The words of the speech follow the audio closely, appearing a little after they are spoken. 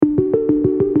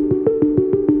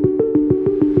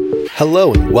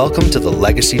Hello and welcome to the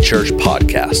Legacy Church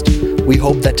podcast. We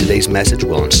hope that today's message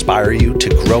will inspire you to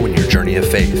grow in your journey of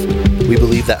faith. We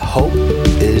believe that hope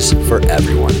is for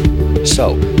everyone.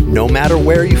 So, no matter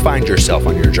where you find yourself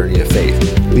on your journey of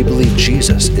faith, we believe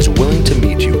Jesus is willing to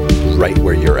meet you right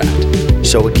where you're at.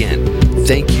 So again,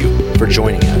 thank you for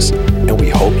joining us, and we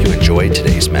hope you enjoy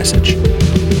today's message.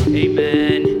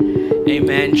 Amen.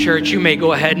 Amen. Church, you may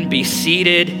go ahead and be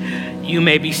seated. You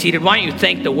may be seated. Why don't you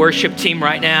thank the worship team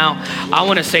right now? I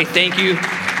want to say thank you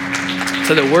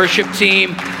to the worship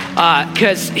team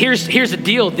because here's the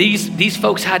deal. These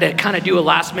folks had to kind of do a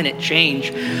last minute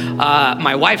change.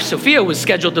 My wife, Sophia, was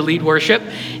scheduled to lead worship,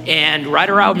 and right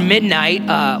around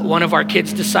midnight, one of our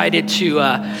kids decided to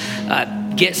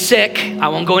get sick. I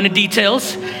won't go into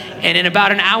details. And in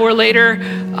about an hour later,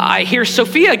 I hear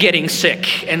Sophia getting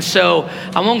sick. And so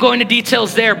I won't go into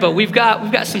details there, but we've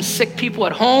got some sick people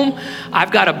at home. I've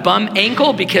got a bum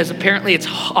ankle because apparently it's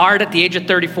hard at the age of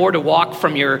 34 to walk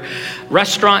from your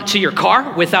restaurant to your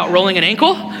car without rolling an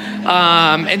ankle.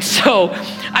 And so,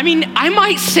 I mean, I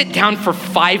might sit down for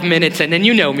 5 minutes and then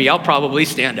you know me, I'll probably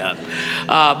stand up.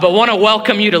 But want to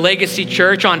welcome you to Legacy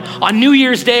Church on New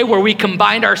Year's Day, where we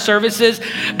combined our services,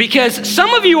 because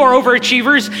some of you are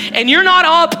overachievers and you're not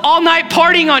up all night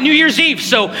partying on New Year's Eve.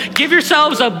 So give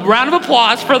yourselves a round of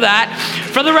applause for that.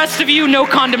 For the rest of you, no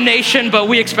condemnation, but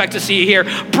we expect to see you here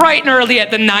bright and early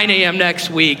at the 9 a.m. next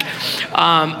week.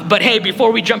 But hey,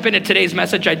 before we jump into today's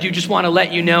message, I do just want to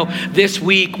let you know this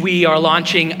week we are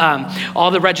launching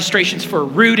all the registrations for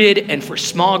Rooted and for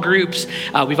small groups.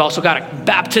 We've also got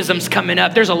baptisms coming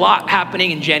up. There's a lot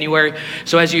happening in January.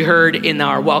 So as you heard in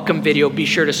our welcome video, be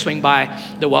sure to swing by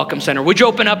the Welcome Center. Would you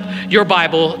open up your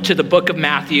Bible to the book of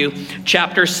Matthew,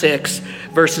 chapter 6,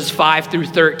 verses 5 through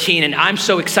 13. And I'm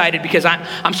so excited because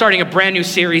I'm starting a brand new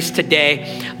series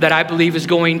today that I believe is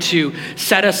going to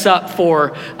set us up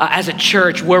for, as a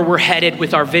church, where we're headed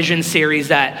with our vision series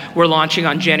that we're launching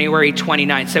on January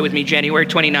 29th. Say with me, January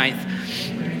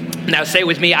 29th. Now say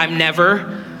with me, I'm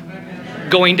never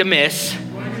going to miss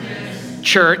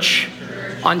church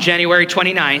on January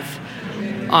 29th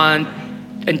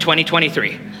in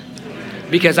 2023,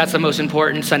 because that's the most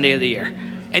important Sunday of the year.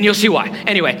 And you'll see why.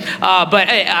 Anyway, but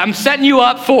hey, I'm setting you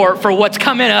up for what's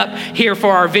coming up here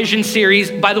for our vision series.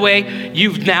 By the way,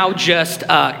 you've now just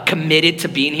committed to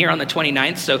being here on the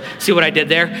 29th. So see what I did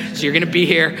there? So you're going to be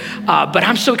here. But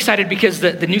I'm so excited because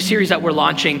the new series that we're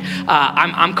launching,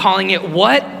 I'm calling it,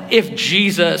 What If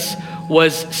Jesus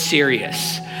Was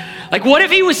Serious? Like, what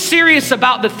if he was serious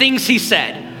about the things he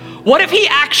said? What if he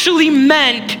actually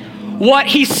meant what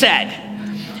he said?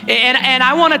 And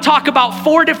I want to talk about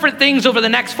 4 different things over the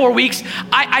next 4 weeks.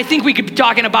 I think we could be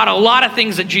talking about a lot of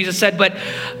things that Jesus said, but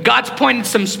God's pointed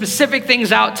some specific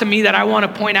things out to me that I want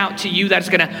to point out to you that's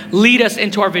going to lead us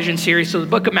into our vision series. So the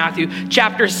book of Matthew,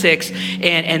 chapter 6,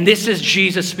 and this is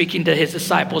Jesus speaking to his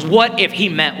disciples. What if he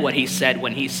meant what he said,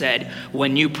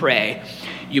 when you pray,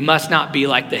 you must not be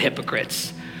like the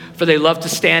hypocrites, for they love to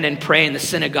stand and pray in the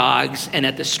synagogues and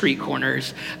at the street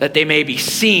corners, that they may be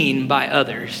seen by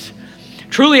others.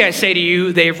 Truly, I say to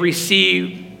you, they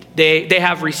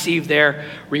have received their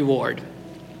reward.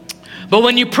 But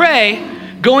when you pray,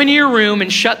 go into your room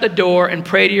and shut the door and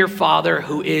pray to your Father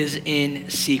who is in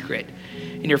secret.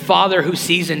 And your Father who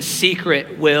sees in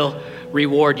secret will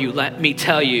reward you. Let me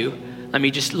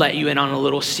just let you in on a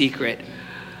little secret.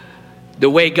 The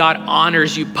way God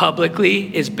honors you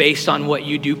publicly is based on what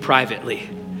you do privately.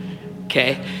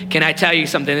 Okay, can I tell you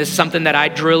something? This is something that I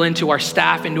drill into our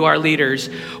staff, into our leaders.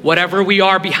 Whatever we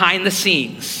are behind the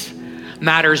scenes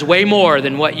matters way more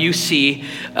than what you see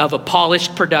of a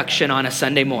polished production on a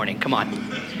Sunday morning. Come on.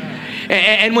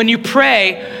 And when you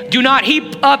pray, do not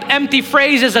heap up empty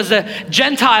phrases as the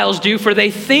Gentiles do, for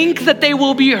they think that they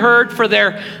will be heard for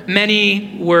their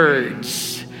many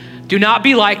words. Do not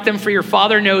be like them, for your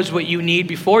Father knows what you need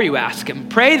before you ask him.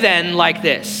 Pray then like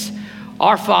this: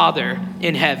 Our Father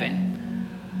in heaven,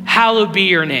 hallowed be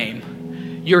your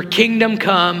name. Your kingdom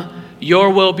come,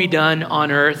 your will be done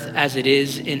on earth as it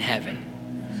is in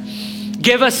heaven.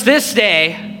 Give us this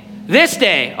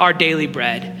day, our daily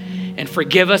bread, and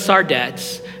forgive us our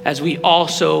debts as we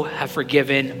also have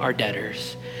forgiven our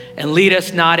debtors. And lead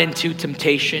us not into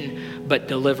temptation, but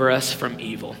deliver us from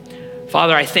evil.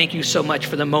 Father, I thank you so much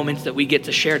for the moments that we get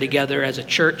to share together as a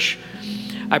church.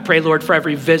 I pray, Lord, for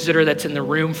every visitor that's in the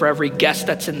room, for every guest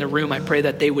that's in the room, I pray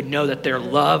that they would know that they're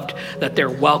loved, that they're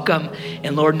welcome.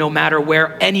 And Lord, no matter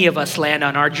where any of us land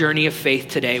on our journey of faith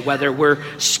today, whether we're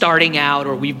starting out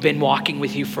or we've been walking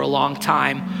with you for a long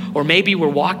time, or maybe we're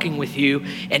walking with you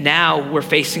and now we're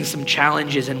facing some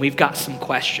challenges and we've got some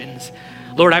questions.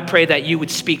 Lord, I pray that you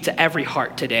would speak to every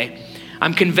heart today.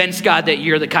 I'm convinced, God, that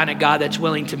you're the kind of God that's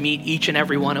willing to meet each and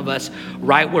every one of us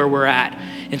right where we're at.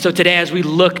 And so today, as we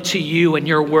look to you and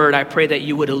your word, I pray that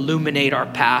you would illuminate our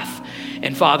path.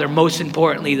 And Father, most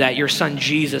importantly, that your son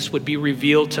Jesus would be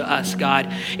revealed to us,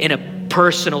 God, in a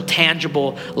personal,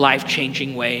 tangible,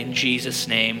 life-changing way. In Jesus'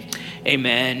 name,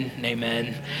 amen and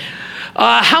amen.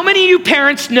 How many of you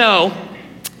parents know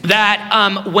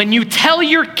that when you tell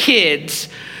your kids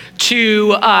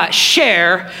to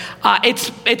share,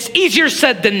 it's easier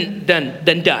said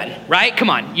than done, right? Come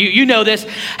on, you know this.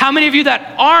 How many of you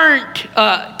that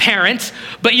aren't parents,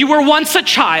 but you were once a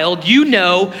child, you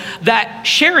know that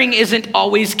sharing isn't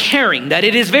always caring, that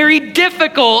it is very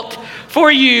difficult for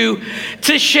you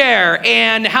to share?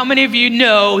 And how many of you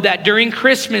know that during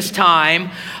Christmas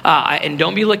time, and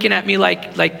don't be looking at me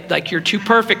like you're too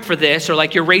perfect for this, or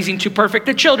like you're raising too perfect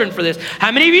the children for this.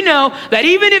 How many of you know that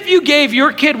even if you gave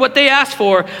your kid what they asked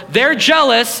for, they're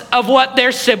jealous of what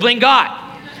their sibling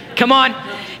got? Come on.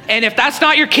 And if that's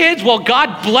not your kids, well,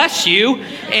 God bless you,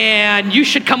 and you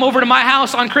should come over to my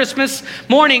house on Christmas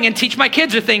morning and teach my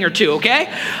kids a thing or two, okay?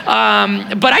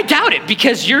 But I doubt it,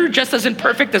 because you're just as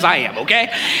imperfect as I am,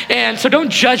 okay? And so don't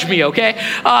judge me, okay?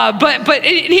 But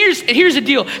here's the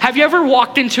deal. Have you ever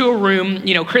walked into a room,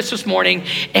 Christmas morning,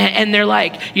 and they're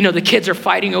like, the kids are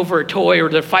fighting over a toy, or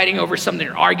they're fighting over something,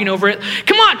 or arguing over it?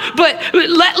 Come on, but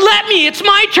let me, it's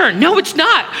my turn. No, it's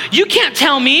not. You can't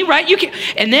tell me, right? You can't.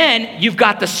 And then you've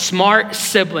got the smart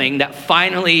sibling that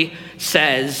finally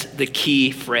says the key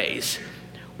phrase.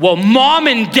 Well, mom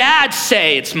and dad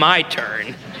say it's my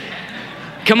turn.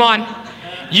 Come on.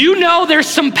 There's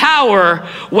some power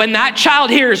when that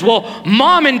child hears, well,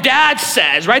 mom and dad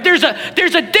says, right? There's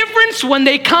a difference when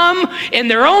they come in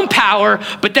their own power,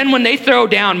 but then when they throw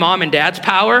down mom and dad's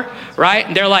power, right?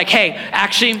 And they're like, hey,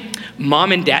 actually,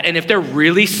 mom and dad, and if they're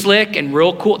really slick and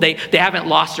real cool, they haven't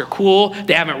lost their cool,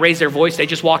 they haven't raised their voice, they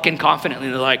just walk in confidently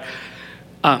and they're like,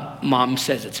 mom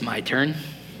says it's my turn,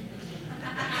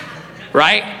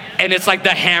 right? And it's like the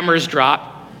hammers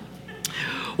drop.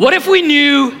 What if we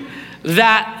knew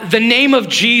that the name of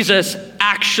Jesus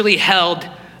actually held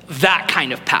that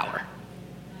kind of power?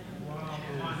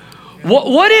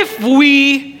 What if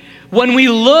when we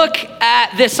look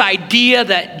at this idea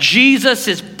that Jesus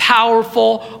is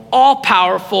powerful, all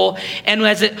powerful, and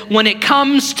when it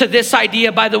comes to this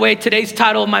idea, by the way, today's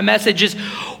title of my message is,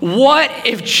 what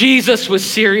if Jesus was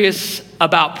serious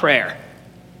about prayer?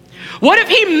 What if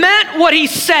he meant what he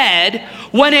said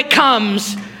when it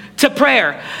comes to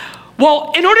prayer?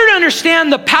 Well, in order to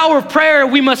understand the power of prayer,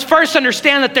 we must first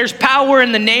understand that there's power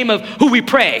in the name of who we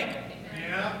pray.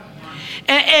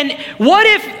 And what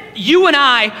if you and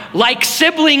I, like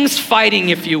siblings fighting,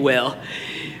 if you will,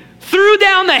 threw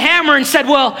down the hammer and said,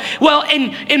 well,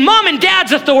 in mom and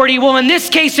dad's authority, well, in this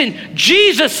case, in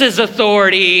Jesus's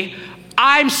authority,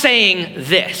 I'm saying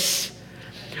this.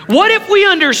 What if we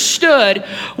understood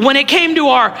when it came to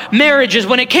our marriages,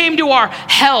 when it came to our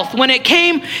health, when it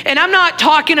came, and I'm not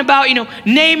talking about,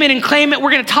 name it and claim it.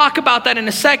 We're going to talk about that in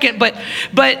a second. But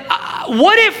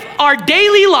what if our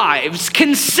daily lives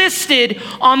consisted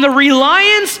on the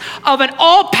reliance of an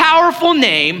all-powerful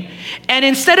name, and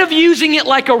instead of using it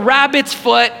like a rabbit's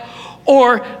foot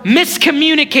or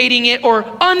miscommunicating it or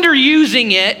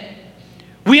underusing it,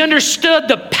 we understood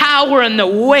the power and the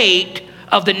weight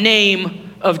of the name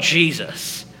of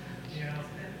Jesus?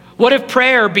 What if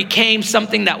prayer became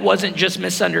something that wasn't just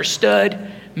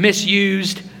misunderstood,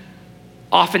 misused,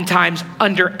 oftentimes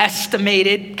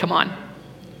underestimated? Come on.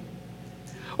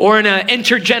 Or in an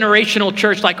intergenerational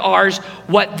church like ours,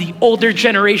 what the older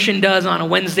generation does on a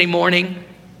Wednesday morning,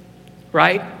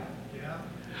 right?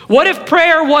 What if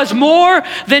prayer was more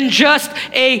than just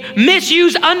a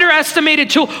misused, underestimated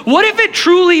tool? What if it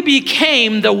truly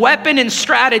became the weapon and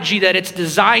strategy that it's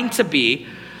designed to be,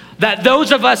 that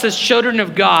those of us as children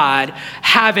of God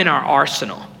have in our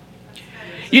arsenal?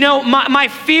 My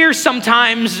fear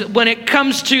sometimes when it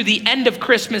comes to the end of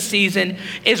Christmas season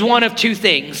is one of two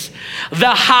things. The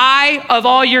high of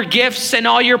all your gifts and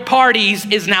all your parties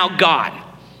is now gone.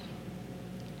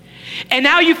 And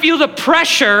now you feel the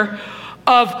pressure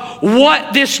of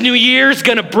what this new year is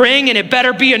going to bring, and it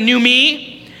better be a new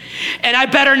me, and I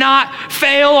better not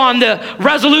fail on the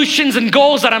resolutions and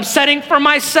goals that I'm setting for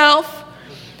myself.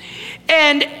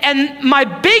 And my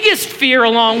biggest fear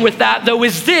along with that, though,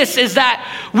 is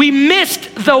that we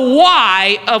missed the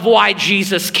why of why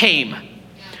Jesus came.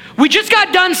 We just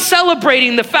got done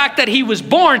celebrating the fact that he was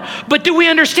born, but do we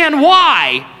understand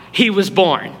why he was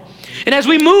born? And as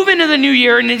we move into the new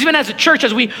year, and even as a church,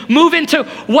 as we move into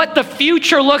what the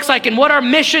future looks like and what our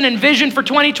mission and vision for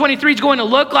 2023 is going to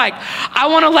look like, I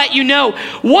want to let you know,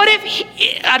 what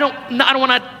if, I don't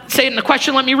want to say it in a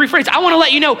question, let me rephrase. I want to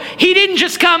let you know, he didn't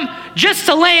just come just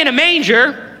to lay in a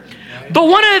manger, but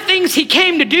one of the things he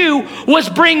came to do was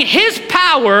bring his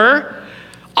power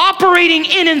operating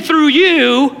in and through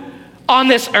you on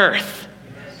this earth.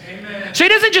 So he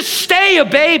doesn't just stay a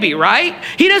baby, right?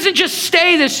 He doesn't just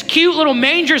stay this cute little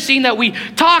manger scene that we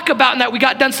talk about and that we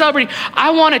got done celebrating.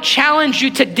 I want to challenge you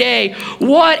today.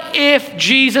 What if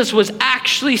Jesus was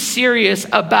actually serious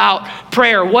about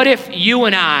prayer? What if you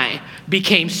and I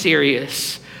became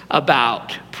serious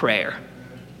about prayer?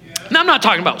 Now, I'm not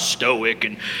talking about stoic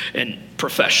and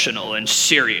professional and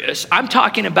serious. I'm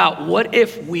talking about what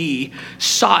if we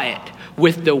saw it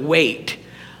with the weight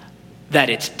that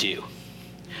it's due.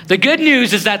 The good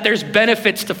news is that there's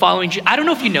benefits to following Jesus. I don't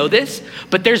know if you know this,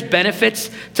 but there's benefits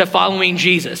to following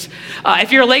Jesus.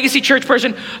 If you're a Legacy Church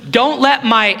person, don't let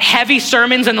my heavy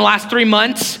sermons in the last 3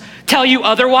 months tell you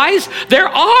otherwise. There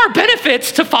are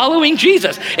benefits to following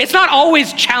Jesus. It's not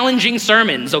always challenging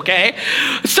sermons, okay?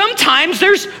 Sometimes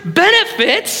there's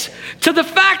benefits to the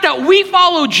fact that we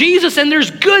follow Jesus, and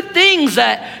there's good things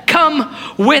that come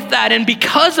with that. And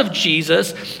because of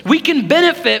Jesus, we can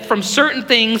benefit from certain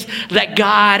things that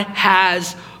God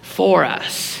has for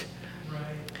us.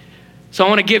 So I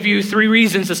want to give you 3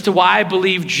 reasons as to why I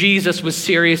believe Jesus was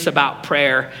serious about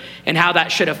prayer and how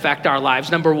that should affect our lives.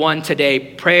 Number 1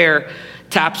 today, prayer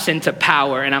taps into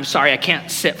power. And I'm sorry, I can't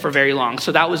sit for very long.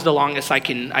 So that was the longest I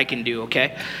can do,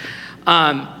 okay?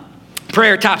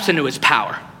 Prayer taps into his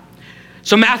power.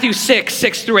 So Matthew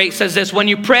 6:6-8 says this: when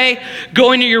you pray,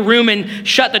 go into your room and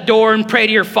shut the door and pray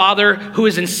to your Father who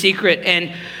is in secret,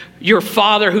 and your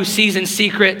Father who sees in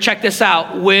secret, check this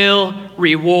out, will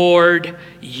reward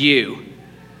you.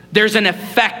 There's an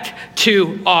effect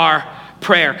to our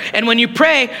prayer. And when you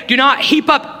pray, do not heap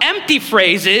up empty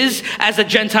phrases as the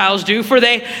Gentiles do, for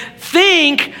they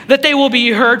think that they will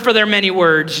be heard for their many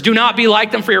words. Do not be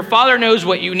like them, for your Father knows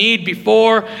what you need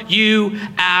before you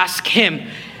ask him.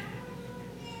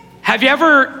 Have you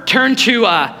ever turned to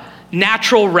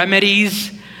natural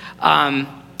remedies,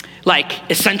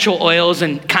 like essential oils,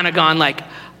 and kind of gone like,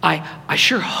 I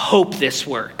sure hope this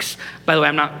works. By the way,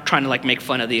 I'm not trying to like make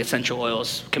fun of the essential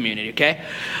oils community, okay?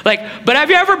 But have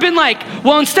you ever been like,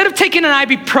 well, instead of taking an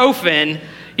ibuprofen,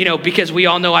 because we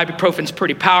all know ibuprofen's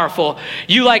pretty powerful,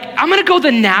 you like, I'm gonna go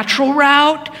the natural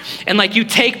route, and like you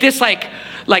take this like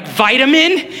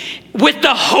vitamin with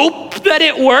the hope that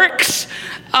it works.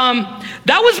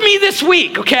 That was me this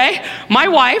week, okay? My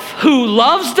wife, who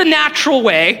loves the natural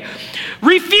way,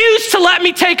 refused to let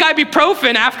me take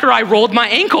ibuprofen after I rolled my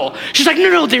ankle. She's like,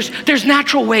 no, there's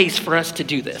natural ways for us to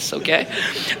do this, okay?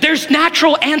 There's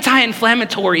natural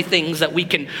anti-inflammatory things that we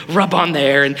can rub on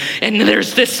there, and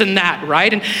there's this and that,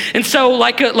 right? And so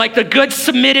like the good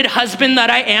submitted husband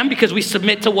that I am, because we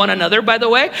submit to one another, by the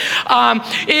way,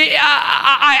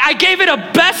 I gave it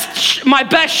my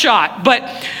best shot. But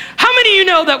how many of you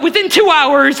know that within 2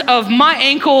 hours of my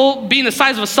ankle being the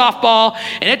size of a softball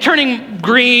and it turning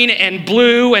green and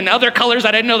blue and other colors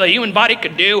I didn't know the human body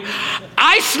could do,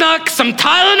 I snuck some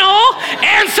Tylenol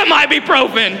and some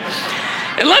ibuprofen.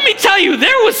 And let me tell you,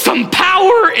 there was some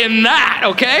power in that,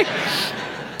 okay?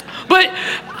 But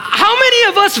how many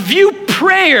of us view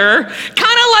prayer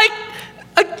kind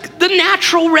of like the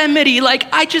natural remedy?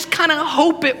 Like, I just kind of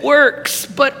hope it works,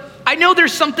 but I know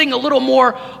there's something a little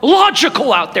more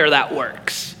logical out there that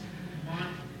works.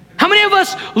 How many of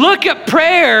us look at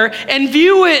prayer and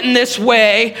view it in this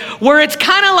way, where it's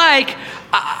kind of like,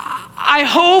 I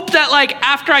hope that like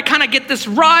after I kind of get this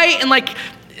right, and like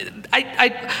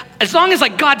I as long as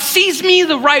like God sees me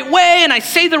the right way and I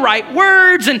say the right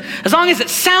words, and as long as it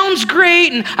sounds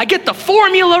great and I get the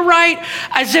formula right,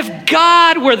 as if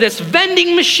God were this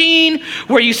vending machine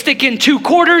where you stick in 2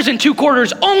 quarters and 2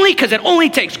 quarters only, because it only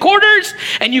takes quarters,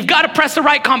 and you've got to press the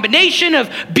right combination of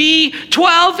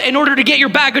B12 in order to get your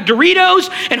bag of Doritos,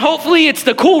 and hopefully it's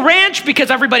the Cool Ranch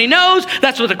because everybody knows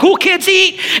that's what the cool kids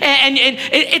eat, and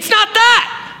it's not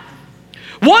that.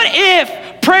 What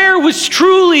if prayer was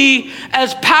truly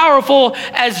as powerful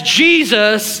as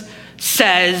Jesus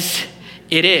says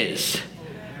it is?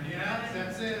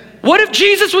 What if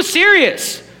Jesus was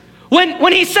serious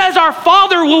when he says our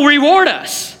Father will reward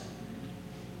us?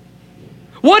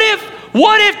 What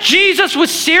if Jesus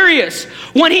was serious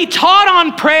when he taught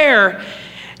on prayer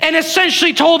and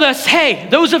essentially told us, hey,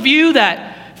 those of you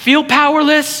that feel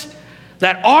powerless,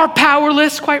 that are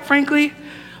powerless, quite frankly,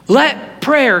 let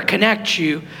prayer connect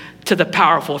you to the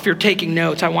powerful. If you're taking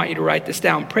notes, I want you to write this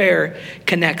down. Prayer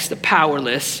connects the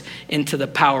powerless into the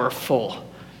powerful.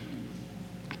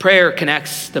 Prayer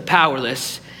connects the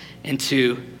powerless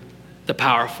into the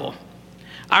powerful.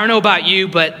 I don't know about you,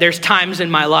 but there's times in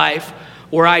my life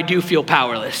where I do feel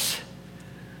powerless.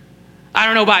 I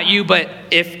don't know about you, but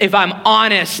if I'm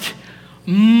honest,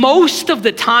 most of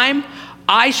the time,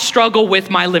 I struggle with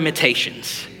my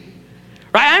limitations.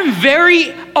 Right? I'm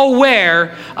very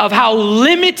aware of how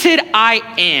limited I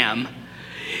am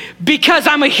because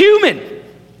I'm a human.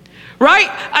 Right?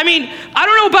 I mean, I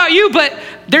don't know about you, but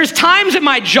there's times in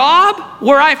my job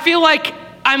where I feel like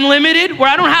I'm limited, where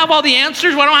I don't have all the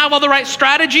answers, where I don't have all the right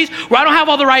strategies, where I don't have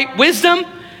all the right wisdom.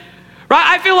 Right?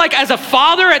 I feel like as a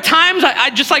father at times, I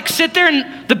just like sit there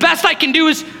and the best I can do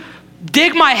is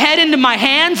dig my head into my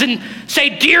hands and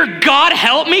say, dear God,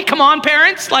 help me. Come on,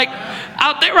 parents. Like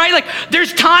out there, right? Like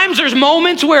there's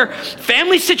moments where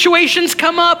family situations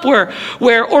come up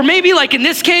where, or maybe like in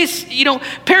this case,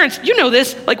 parents, you know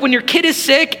this, like when your kid is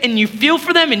sick and you feel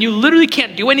for them and you literally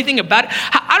can't do anything about it.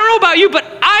 I don't know about you, but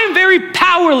I'm very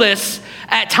powerless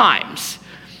at times.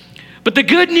 But the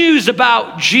good news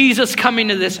about Jesus coming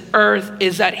to this earth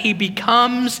is that he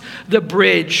becomes the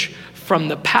bridge from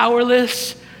the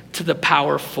powerless to the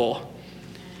powerful.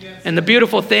 And the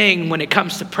beautiful thing when it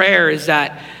comes to prayer is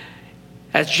that,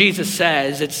 as Jesus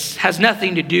says, it has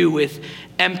nothing to do with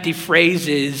empty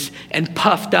phrases and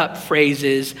puffed up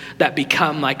phrases that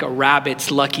become like a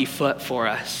rabbit's lucky foot for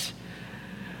us.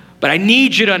 But I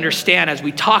need you to understand as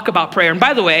we talk about prayer, and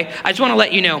by the way, I just want to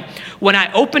let you know, when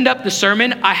I opened up the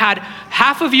sermon, I had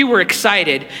half of you were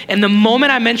excited, and the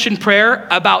moment I mentioned prayer,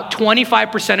 about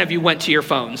 25% of you went to your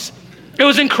phones. It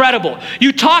was incredible.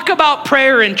 You talk about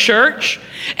prayer in church,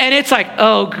 and it's like,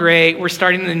 oh, great, we're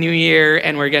starting the new year,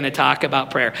 and we're going to talk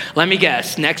about prayer. Let me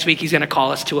guess, next week he's going to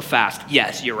call us to a fast.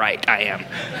 Yes, you're right, I am.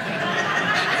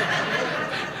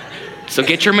 So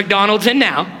get your McDonald's in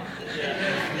now,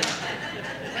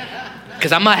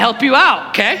 because I'm going to help you out,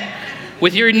 okay,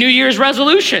 with your New Year's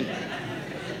resolution.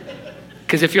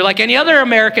 Because if you're like any other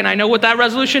American, I know what that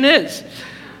resolution is.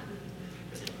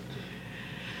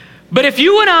 But if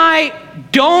you and I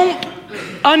don't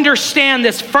understand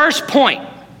this first point,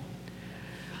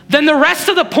 then the rest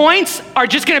of the points are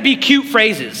just going to be cute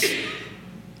phrases.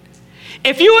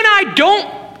 If you and I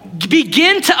don't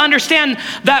begin to understand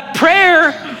that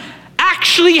prayer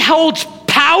actually holds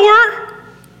power,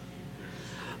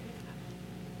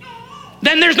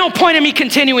 then there's no point in me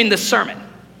continuing this sermon.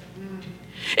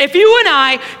 If you and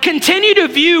I continue to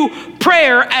view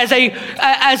prayer as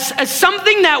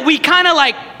something that we kind of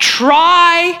like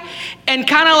try and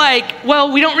kind of like,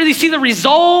 well, we don't really see the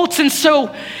results, and so,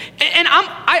 and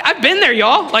I've been there,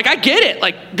 y'all. Like I get it.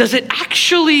 Like, does it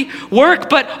actually work?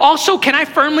 But also, can I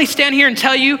firmly stand here and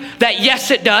tell you that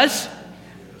yes, it does?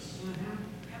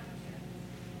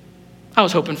 I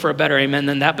was hoping for a better amen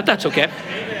than that, but that's okay.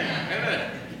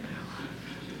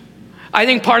 I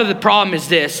think part of the problem is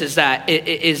this, is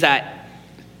that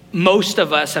most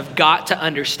of us have got to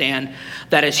understand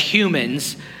that as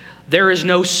humans, there is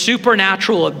no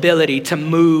supernatural ability to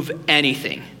move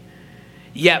anything.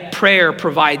 Yet prayer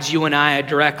provides you and I a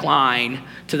direct line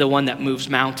to the one that moves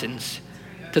mountains,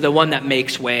 to the one that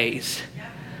makes ways,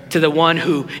 to the one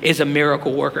who is a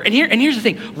miracle worker. And here's the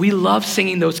thing, we love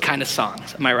singing those kind of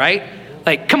songs, am I right?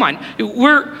 Like, come on,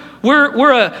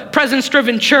 we're a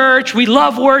presence-driven church. We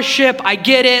love worship. I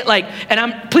get it. Like,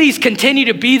 and please continue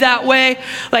to be that way.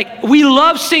 Like, we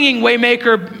love singing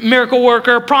Waymaker, Miracle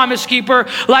Worker, Promise Keeper,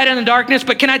 Light in the Darkness.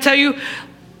 But can I tell you,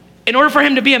 in order for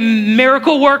him to be a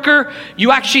miracle worker,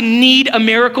 you actually need a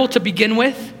miracle to begin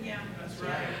with. Yeah, that's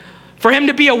right. For him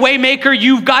to be a Waymaker,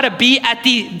 you've got to be at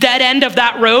the dead end of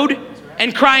that road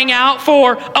and crying out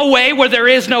for a way where there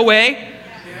is no way.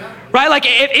 Right? Like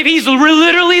if he's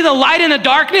literally the light in the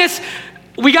darkness,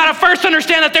 we got to first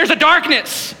understand that there's a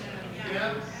darkness.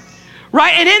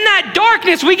 Right? And in that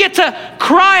darkness, we get to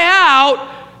cry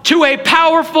out to a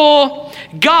powerful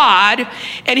God.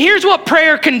 And here's what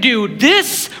prayer can do.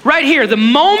 This right here, the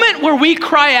moment where we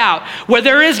cry out, where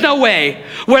there is no way,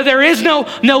 where there is no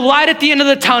light at the end of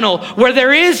the tunnel, where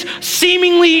there is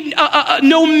seemingly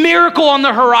no miracle on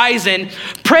the horizon,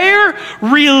 prayer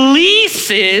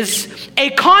releases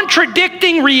a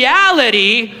contradicting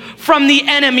reality from the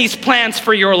enemy's plans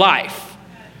for your life.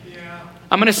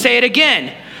 I'm going to say it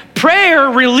again. Prayer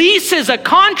releases a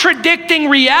contradicting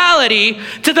reality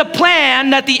to the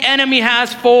plan that the enemy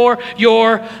has for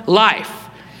your life.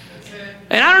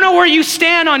 And I don't know where you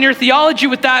stand on your theology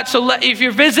with that, so if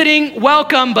you're visiting,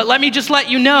 welcome, but let me just let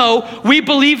you know, we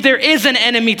believe there is an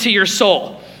enemy to your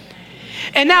soul.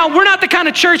 And now we're not the kind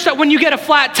of church that when you get a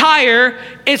flat tire,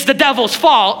 it's the devil's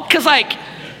fault. Because like,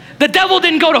 the devil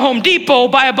didn't go to Home Depot,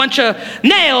 buy a bunch of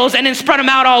nails, and then spread them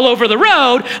out all over the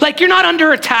road. Like, you're not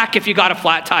under attack if you got a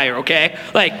flat tire, okay?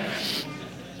 Like,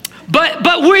 but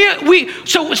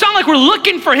so it's not like we're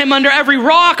looking for him under every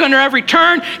rock, under every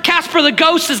turn. Casper the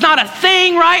ghost is not a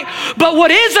thing, right? But what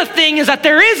is a thing is that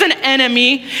there is an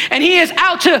enemy, and he is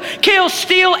out to kill,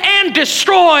 steal, and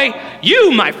destroy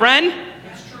you, my friend.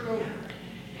 That's true.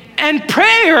 And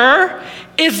prayer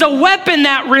is the weapon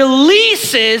that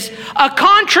releases a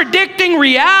contradicting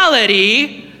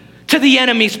reality to the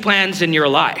enemy's plans in your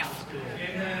life.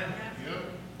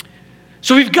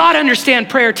 So we've got to understand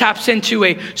prayer taps into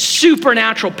a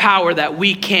supernatural power that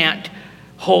we can't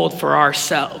hold for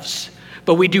ourselves.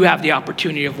 But we do have the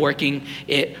opportunity of working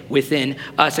it within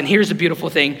us. And here's the beautiful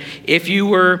thing. If you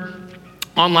were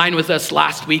online with us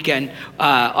last weekend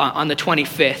on the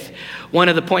 25th, one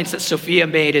of the points that Sophia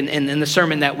made in the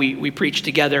sermon that we preached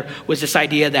together was this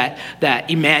idea that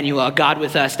Emmanuel, God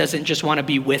with us, doesn't just want to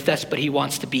be with us, but he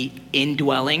wants to be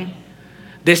indwelling.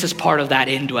 This is part of that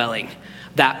indwelling,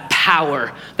 that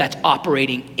power that's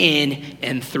operating in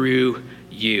and through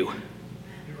you.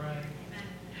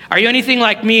 Are you anything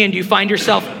like me, and do you find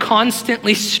yourself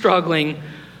constantly struggling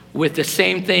with the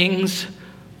same things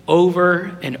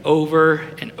over and over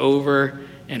and over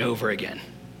and over again?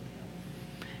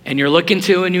 And you're looking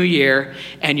to a new year,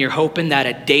 and you're hoping that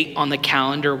a date on the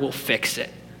calendar will fix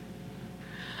it.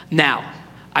 Now,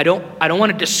 I don't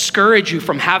want to discourage you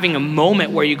from having a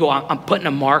moment where you go, I'm putting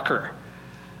a marker.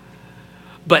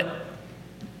 But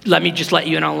let me just let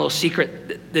you in on a little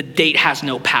secret. The date has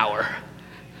no power.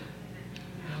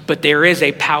 But there is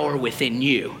a power within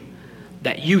you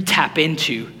that you tap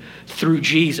into through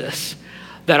Jesus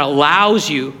that allows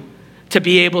you to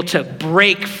be able to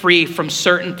break free from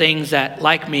certain things that,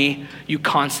 like me, you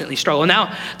constantly struggle.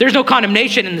 Now, there's no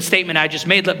condemnation in the statement I just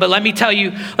made, but let me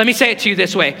say it to you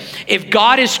this way. If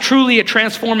God is truly a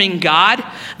transforming God,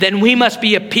 then we must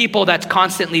be a people that's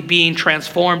constantly being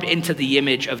transformed into the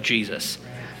image of Jesus.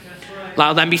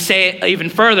 Now, let me say it even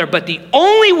further, but the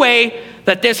only way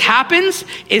that this happens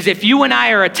is if you and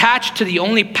I are attached to the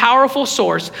only powerful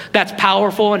source that's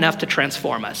powerful enough to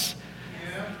transform us.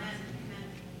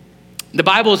 The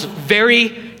Bible is very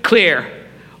clear.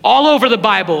 All over the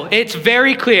Bible, it's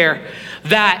very clear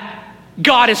that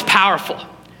God is powerful,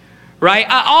 right?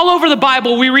 All over the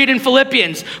Bible, we read in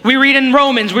Philippians, we read in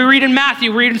Romans, we read in Matthew,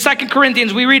 we read in 2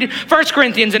 Corinthians, we read in 1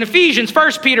 Corinthians, and Ephesians,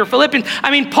 1 Peter, Philippians. I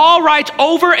mean, Paul writes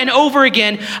over and over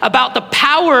again about the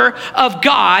power of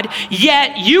God,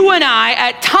 yet you and I,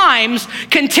 at times,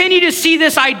 continue to see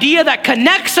this idea that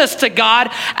connects us to God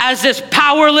as this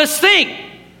powerless thing.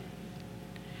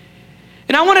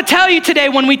 And I want to tell you today,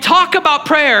 when we talk about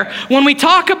prayer, when we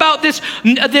talk about this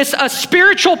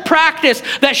spiritual practice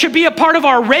that should be a part of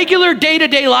our regular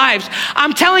day-to-day lives,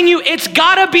 I'm telling you, it's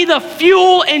got to be the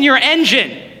fuel in your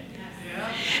engine.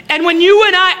 And when you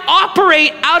and I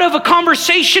operate out of a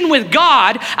conversation with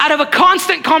God, out of a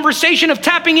constant conversation of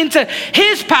tapping into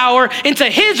his power, into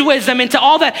his wisdom, into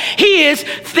all that he is,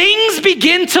 things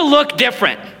begin to look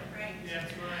different.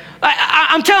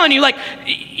 I'm telling you, like,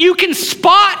 you can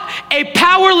spot a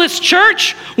powerless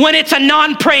church when it's a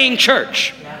non-praying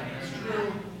church.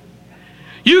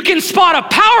 You can spot a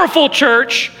powerful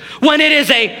church when it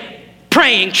is a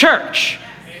praying church.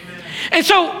 And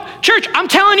so, church, I'm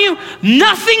telling you,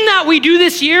 nothing that we do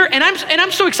this year, and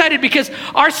I'm so excited because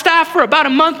our staff for about a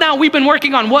month now, we've been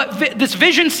working on what this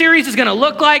vision series is going to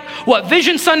look like, what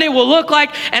Vision Sunday will look like,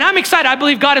 and I'm excited. I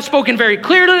believe God has spoken very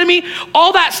clearly to me,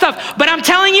 all that stuff. But I'm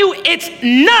telling you, it's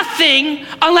nothing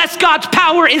unless God's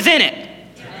power is in it.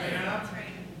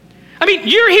 I mean,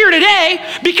 you're here today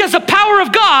because the power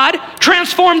of God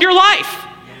transformed your life.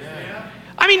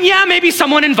 I mean, yeah, maybe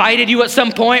someone invited you at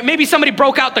some point. Maybe somebody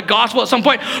broke out the gospel at some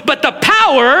point. But the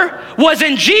power was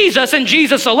in Jesus and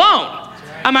Jesus alone.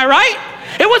 Am I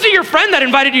right? It wasn't your friend that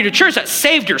invited you to church that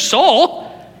saved your soul.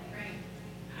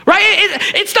 Right?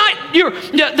 It's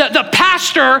not the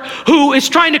pastor who is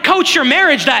trying to coach your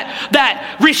marriage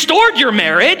that restored your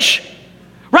marriage.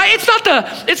 Right? It's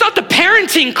not the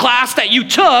parenting class that you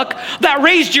took that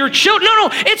raised your children. No,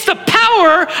 it's the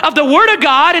power of the Word of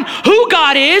God and who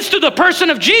God is through the person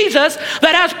of Jesus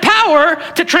that has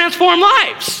power to transform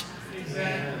lives.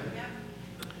 Exactly.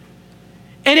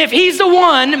 And if he's the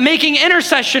one making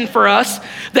intercession for us,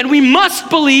 then we must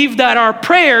believe that our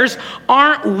prayers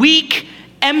aren't weak,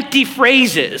 empty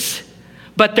phrases,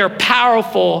 but they're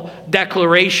powerful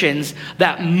declarations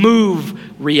that move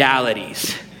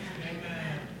realities.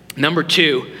 Number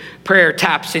 2, prayer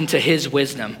taps into his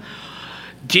wisdom.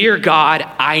 dear God,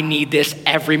 I need this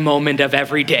every moment of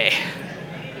every day.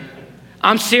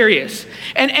 I'm serious.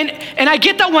 And I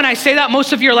get that when I say that,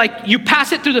 most of you are like, you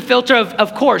pass it through the filter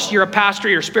of course, you're a pastor,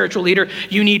 you're a spiritual leader,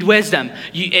 you need wisdom.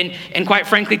 And quite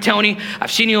frankly, Tony,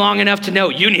 I've seen you long enough to know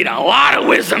you need a lot of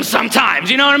wisdom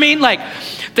sometimes. You know what I mean? Like,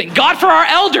 thank God for our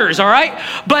elders, all right?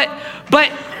 But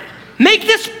make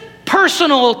this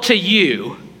personal to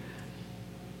you.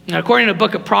 Now, according to the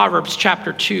book of Proverbs,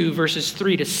 chapter 2, verses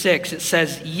 3-6, it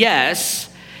says, yes.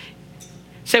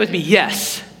 Say with me,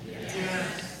 yes.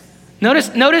 Notice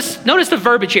the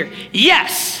verbiage here.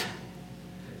 Yes.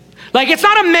 Like, it's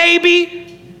not a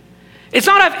maybe. It's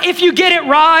not a if you get it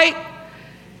right.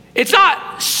 It's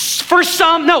not for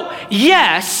some. No,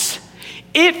 yes.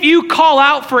 If you call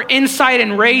out for insight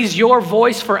and raise your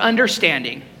voice for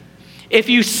understanding. If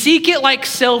you seek it like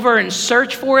silver and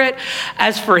search for it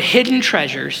as for hidden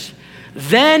treasures,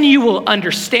 then you will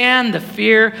understand the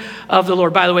fear of the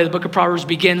Lord. By the way, the book of Proverbs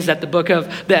begins that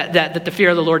the fear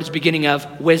of the Lord is the beginning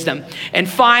of wisdom. And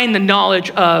find the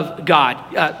knowledge of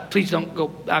God. Please don't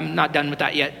go, I'm not done with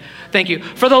that yet. Thank you.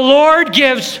 For the Lord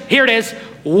gives, here it is,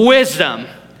 wisdom.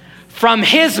 From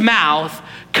his mouth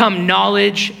come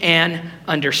knowledge and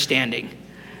understanding.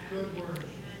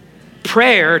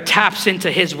 Prayer taps into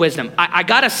his wisdom. I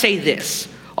gotta say this.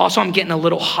 Also, I'm getting a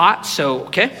little hot, so,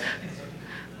 okay.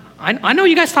 I know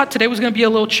you guys thought today was gonna be a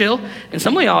little chill, and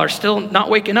some of y'all are still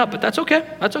not waking up, but that's okay.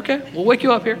 That's okay. We'll wake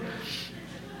you up here.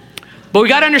 But we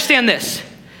gotta understand this.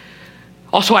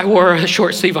 Also, I wore a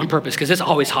short sleeve on purpose because it's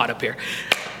always hot up here.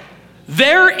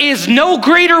 There is no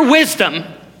greater wisdom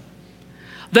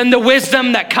than the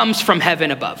wisdom that comes from heaven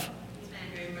above.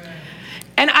 Amen.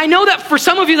 And I know that for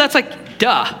some of you, that's like,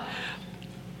 duh.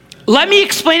 Let me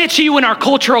explain it to you in our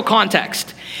cultural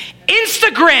context.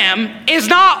 Instagram is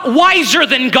not wiser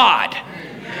than God.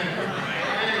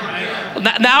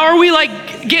 Now are we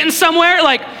like getting somewhere?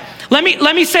 Like, let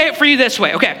me say it for you this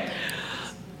way, okay?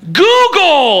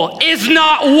 Google is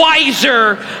not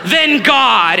wiser than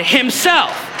God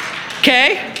himself,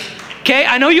 okay? Okay,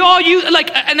 I know you all use,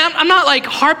 like, and I'm not like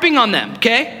harping on them,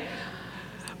 okay?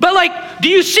 But like, do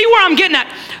you see where I'm getting at?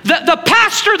 The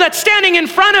pastor that's standing in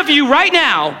front of you right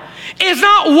now is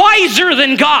not wiser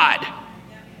than God.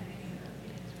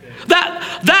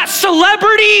 That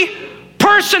celebrity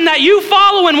person that you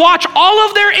follow and watch all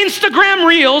of their Instagram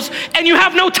reels and you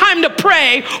have no time to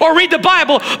pray or read the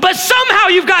Bible, but somehow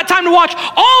you've got time to watch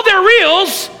all their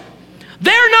reels,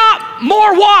 they're not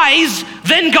more wise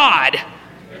than God.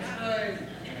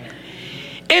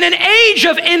 In an age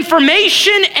of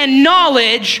information and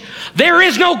knowledge, there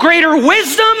is no greater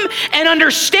wisdom and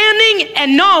understanding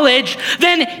and knowledge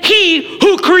than he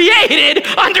who created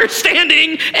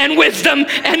understanding and wisdom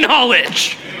and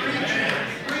knowledge.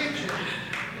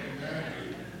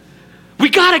 We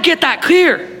got to get that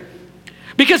clear.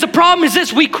 Because the problem is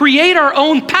this, we create our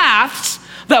own paths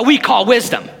that we call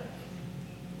wisdom.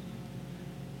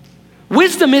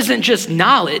 Wisdom isn't just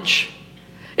knowledge.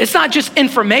 It's not just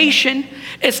information.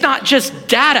 It's not just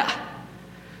data.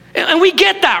 And we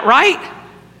get that, right?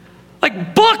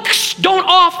 Like, books don't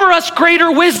offer us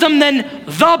greater wisdom than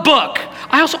the book.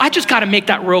 I just got to make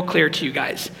that real clear to you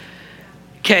guys.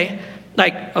 Okay?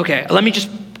 Like, okay, let me just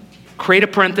create a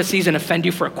parenthesis and offend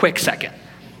you for a quick second.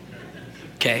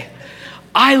 Okay?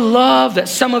 I love that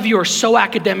some of you are so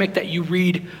academic that you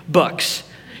read books.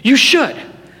 You should.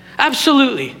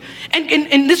 Absolutely.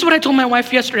 And this is what I told my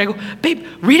wife yesterday. I go, babe,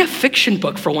 read a fiction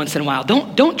book for once in a while.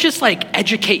 Don't just like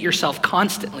educate yourself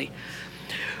constantly.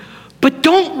 But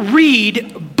don't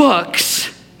read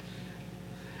books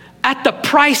at the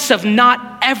price of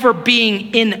not ever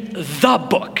being in the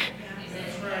book.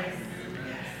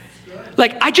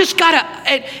 Like, I just gotta,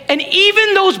 and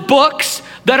even those books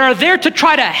that are there to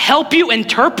try to help you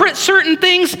interpret certain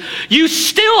things, you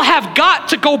still have got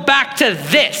to go back to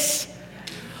this.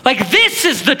 Like, this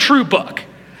is the true book.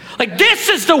 Like, this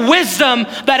is the wisdom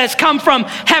that has come from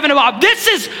heaven above. This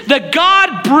is the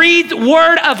God-breathed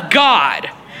word of God.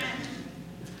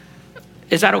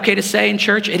 Is that okay to say in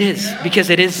church? It is,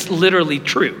 because it is literally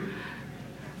true.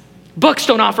 Books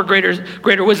don't offer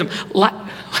greater wisdom. Let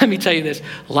me tell you this.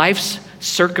 Life's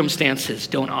circumstances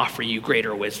don't offer you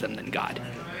greater wisdom than God.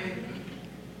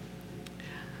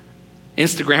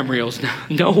 Instagram reels,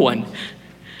 no one.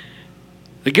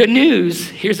 The good news,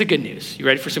 here's the good news. You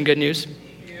ready for some good news?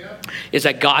 Yeah. Is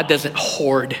that God doesn't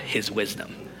hoard his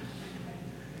wisdom.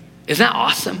 Isn't that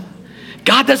awesome?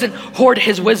 God doesn't hoard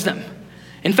his wisdom.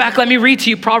 In fact, let me read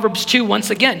to you Proverbs 2 once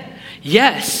again.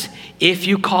 Yes, if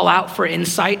you call out for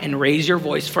insight and raise your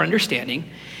voice for understanding,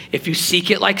 If you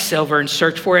seek it like silver and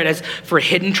search for it as for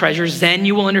hidden treasures, then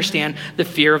you will understand the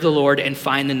fear of the Lord and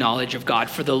find the knowledge of God.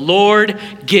 For the Lord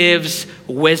gives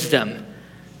wisdom.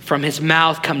 From his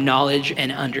mouth come knowledge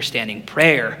and understanding.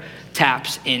 Prayer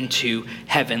taps into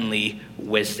heavenly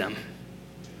wisdom.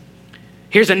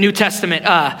 Here's a New Testament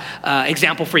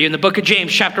example for you. In the book of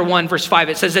James, chapter 1, verse 5,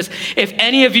 it says this: if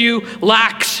any of you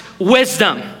lacks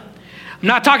wisdom, I'm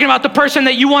not talking about the person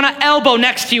that you want to elbow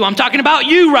next to you. I'm talking about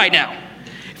you right now.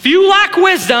 If you lack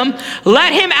wisdom,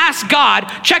 let him ask God,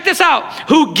 check this out,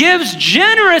 who gives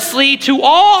generously to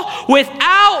all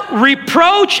without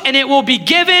reproach, and it will be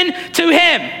given to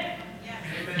him.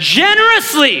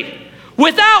 Generously,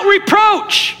 without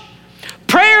reproach.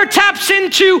 Prayer taps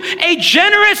into a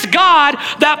generous God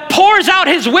that pours out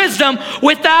his wisdom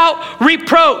without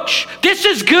reproach. This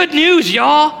is good news,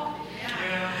 y'all.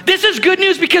 This is good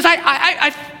news because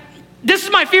this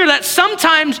is my fear that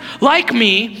sometimes, like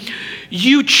me,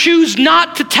 you choose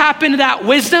not to tap into that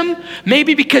wisdom,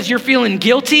 maybe because you're feeling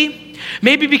guilty,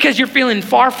 maybe because you're feeling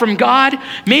far from God,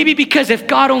 maybe because if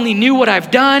God only knew what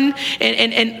I've done,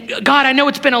 and God, I know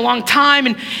it's been a long time,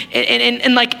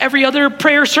 and like every other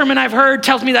prayer sermon I've heard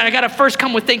tells me that I gotta first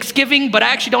come with thanksgiving, but I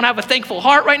actually don't have a thankful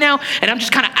heart right now, and I'm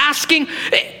just kind of asking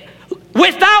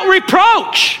without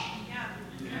reproach.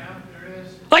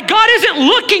 Like God isn't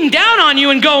looking down on you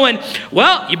and going,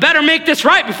 well, you better make this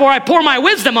right before I pour my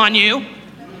wisdom on you.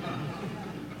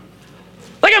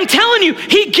 Like I'm telling you,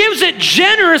 he gives it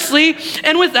generously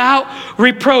and without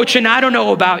reproach. And I don't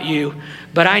know about you,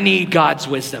 but I need God's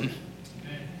wisdom.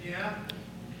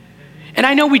 And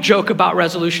I know we joke about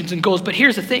resolutions and goals, but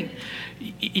here's the thing.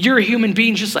 You're a human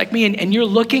being just like me, and you're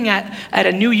looking at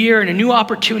a new year and a new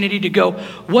opportunity to go,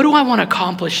 what do I want to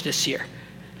accomplish this year?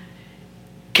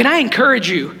 Can I encourage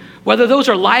you, whether those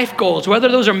are life goals, whether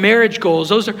those are marriage goals,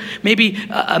 those are maybe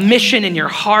a mission in your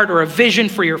heart or a vision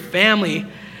for your family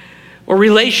or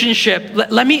relationship,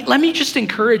 let me just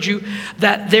encourage you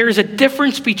that there's a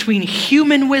difference between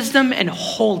human wisdom and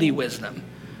holy wisdom.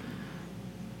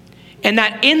 And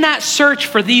that in that search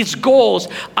for these goals,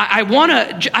 I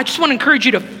just want to encourage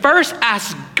you to first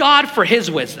ask God for his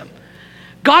wisdom.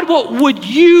 God, what would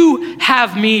you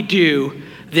have me do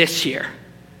this year?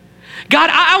 God,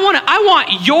 I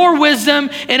want your wisdom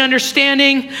and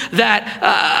understanding that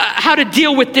how to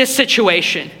deal with this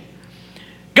situation.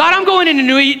 God, I'm going into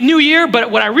new year,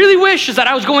 but what I really wish is that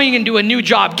I was going into a new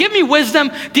job. Give me wisdom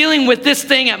dealing with this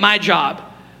thing at my job.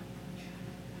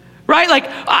 Right? Like,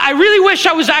 I really wish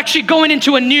I was actually going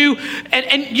into a new,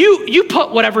 and you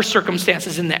put whatever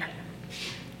circumstances in there.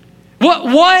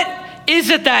 What is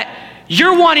it that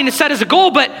you're wanting to set as a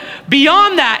goal, but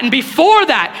beyond that and before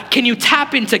that, can you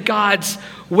tap into God's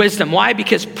wisdom? Why?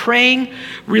 Because praying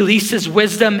releases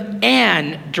wisdom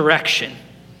and direction.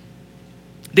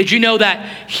 Did you know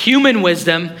that human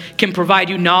wisdom can provide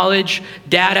you knowledge,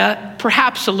 data,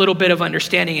 perhaps a little bit of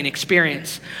understanding and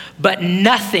experience, but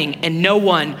nothing and no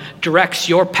one directs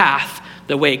your path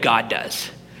the way God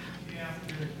does?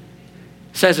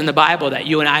 It says in the Bible that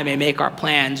you and I may make our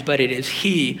plans, but it is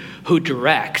he who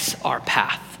directs our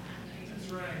path.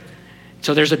 That's right.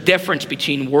 So there's a difference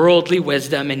between worldly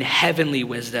wisdom and heavenly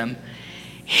wisdom.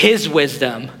 His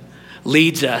wisdom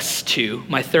leads us to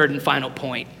my third and final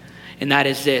point, and that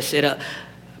is this.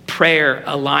 Prayer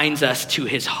aligns us to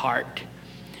his heart.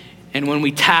 And when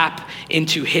we tap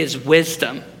into his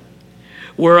wisdom,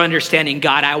 we're understanding,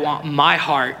 God, I want my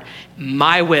heart,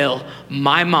 my will,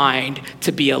 my mind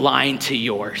to be aligned to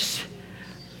yours.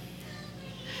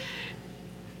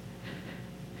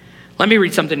 Let me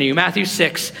read something to you. Matthew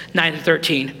 6,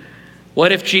 9-13.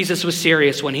 What if Jesus was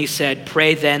serious when he said,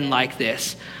 pray then like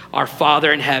this, our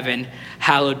Father in heaven,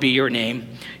 hallowed be your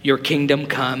name. Your kingdom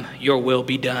come, your will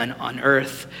be done on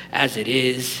earth as it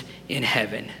is in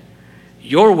heaven.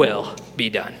 Your will be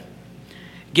done.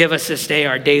 Give us this day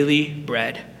our daily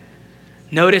bread.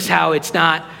 Notice how it's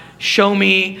not, show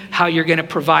me how you're going to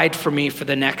provide for me for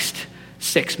the next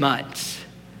 6 months.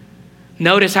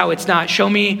 Notice how it's not, show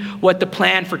me what the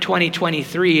plan for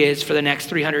 2023 is for the next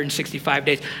 365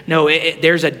 days. No,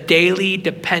 there's a daily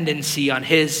dependency on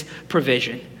his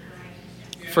provision.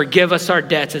 Forgive us our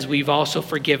debts as we've also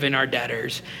forgiven our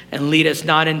debtors, and lead us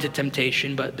not into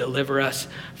temptation, but deliver us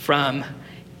from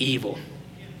evil.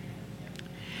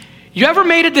 You ever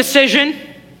made a decision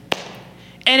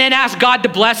and then asked God to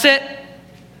bless it?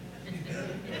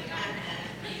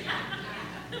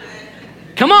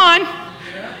 Come on.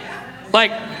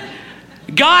 Like,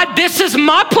 God, this is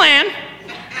my plan.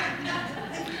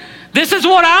 This is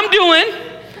what I'm doing.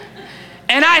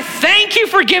 And I thank you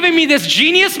for giving me this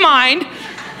genius mind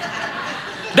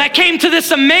that came to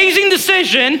this amazing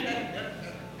decision.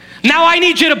 Now I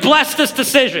need you to bless this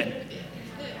decision.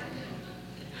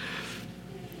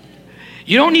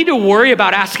 You don't need to worry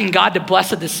about asking God to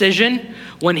bless a decision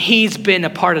when he's been a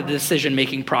part of the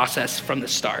decision-making process from the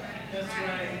start.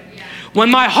 When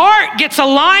my heart gets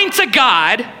aligned to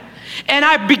God and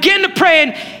I begin to pray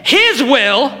in his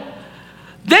will,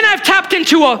 then I've tapped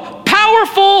into a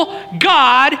powerful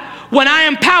God when I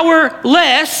am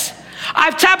powerless.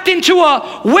 I've tapped into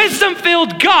a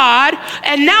wisdom-filled God,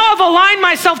 and now I've aligned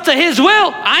myself to his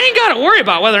will. I ain't got to worry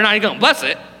about whether or not he's going to bless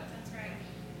it.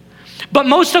 But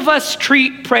most of us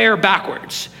treat prayer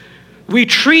backwards. We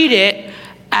treat it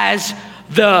as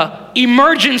the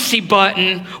emergency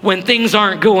button when things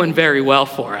aren't going very well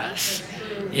for us.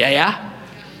 Yeah.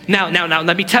 Now,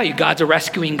 let me tell you, God's a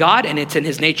rescuing God, and it's in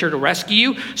his nature to rescue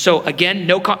you. So again,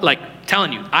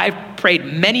 telling you, I've prayed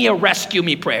many a rescue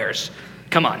me prayers.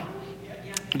 Come on,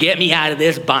 get me out of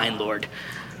this bind, Lord.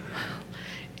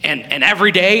 And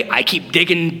every day I keep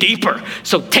digging deeper.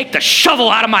 So take the shovel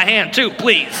out of my hand too,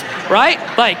 please. Right?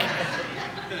 Like,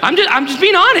 I'm just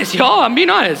being honest, y'all. I'm being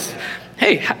honest.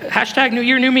 Hey, hashtag new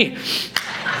year, new me.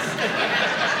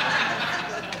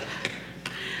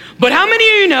 But how many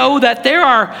of you know that there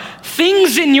are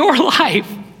things in your life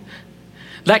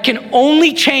that can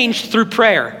only change through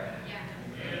prayer?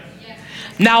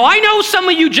 Now, I know some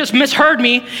of you just misheard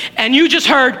me, and you just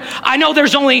heard, I know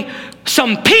there's only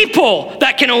some people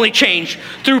that can only change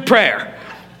through prayer.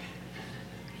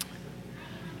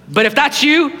 But if that's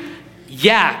you,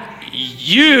 yeah,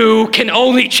 you can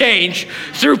only change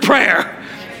through prayer.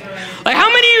 Like, how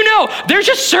many of you know there's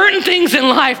just certain things in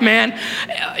life, man,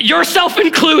 yourself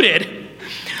included,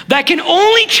 that can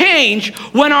only change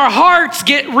when our hearts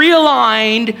get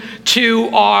realigned to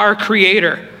our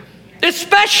Creator.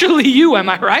 Especially you, am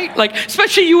I right? Like,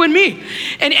 especially you and me.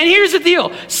 And here's the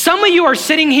deal. Some of you are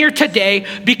sitting here today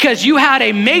because you had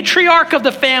a matriarch of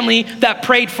the family that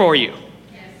prayed for you.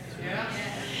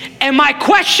 And my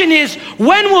question is,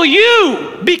 when will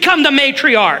you become the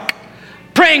matriarch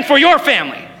praying for your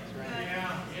family?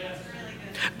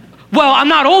 Well, I'm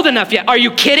not old enough yet. Are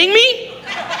you kidding me?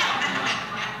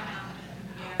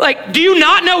 Like, do you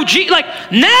not know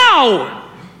like, now,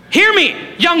 hear me,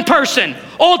 young person,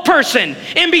 old person,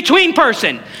 in-between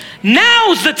person.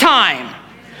 Now's the time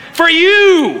for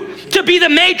you to be the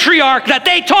matriarch that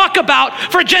they talk about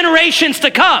for generations to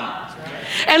come.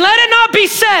 And let it not be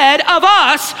said of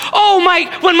us,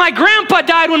 when my grandpa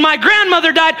died, when my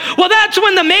grandmother died, well, that's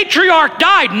when the matriarch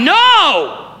died.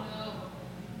 No!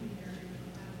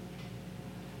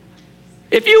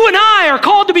 If you and I are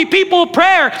called to be people of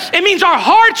prayer, it means our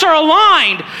hearts are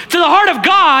aligned to the heart of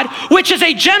God, which is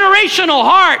a generational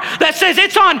heart that says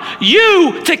it's on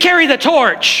you to carry the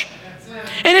torch.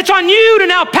 And it's on you to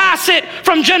now pass it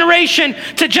from generation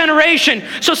to generation.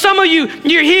 So some of you,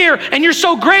 you're here and you're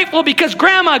so grateful because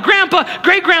grandma, grandpa,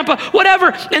 great-grandpa,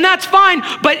 whatever, and that's fine.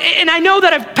 And I know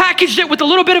that I've packaged it with a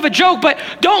little bit of a joke, but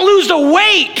don't lose the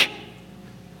weight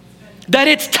that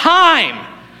it's time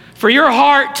for your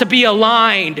heart to be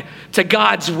aligned to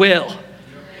God's will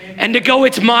and to go,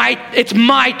 it's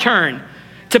my turn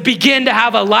to begin to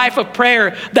have a life of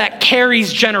prayer that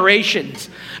carries generations,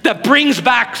 that brings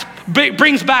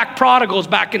back prodigals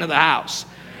back into the house,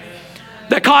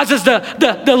 that causes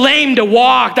the lame to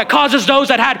walk, that causes those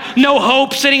that had no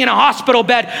hope sitting in a hospital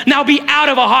bed now be out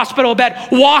of a hospital bed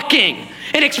walking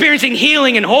and experiencing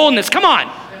healing and wholeness. Come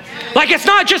on. Like, it's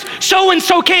not just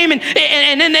so-and-so came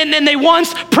and they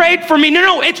once prayed for me.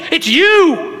 No, it's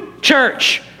you,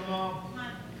 church.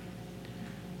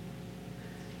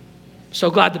 So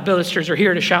glad the Billisters are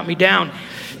here to shout me down.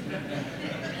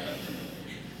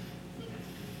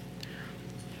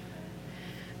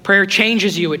 Prayer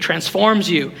changes you. It transforms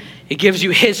you. It gives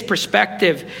you his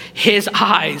perspective, his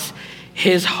eyes,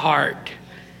 his heart.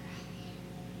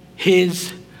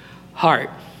 His heart.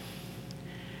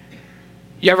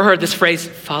 You ever heard this phrase,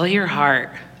 follow your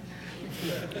heart?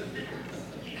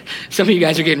 Some of you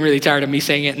guys are getting really tired of me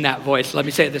saying it in that voice. Let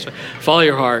me say it this way, follow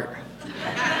your heart.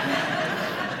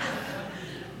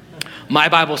 My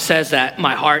Bible says that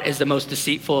my heart is the most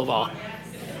deceitful of all.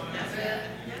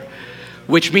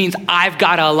 Which means I've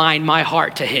got to align my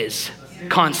heart to his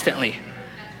constantly.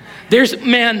 There's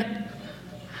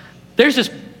this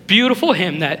beautiful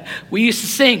hymn that we used to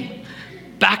sing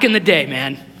back in the day,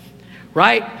 man,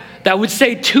 right? That would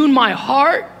say, tune my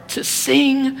heart to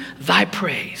sing thy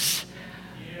praise.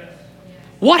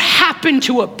 What happened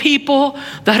to a people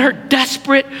that are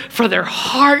desperate for their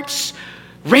heart's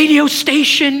radio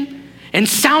station and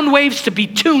sound waves to be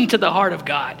tuned to the heart of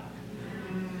God?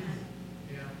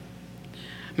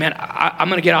 Man, I'm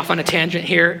going to get off on a tangent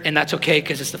here, and that's okay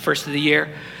because it's the first of the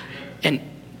year. And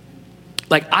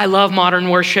Like, I love modern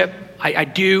worship. I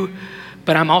do.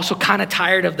 But I'm also kind of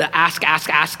tired of the ask,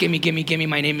 gimme,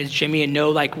 my name is Jimmy, and no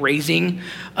like raising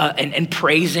and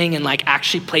praising and like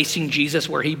actually placing Jesus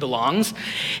where he belongs.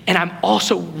 And I'm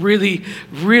also really,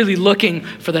 really looking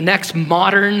for the next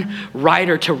modern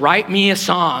writer to write me a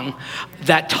song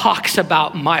that talks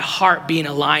about my heart being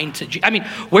aligned to Jesus. I mean,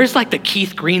 where's like the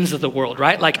Keith Greens of the world,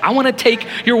 right? Like, I want to take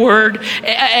your word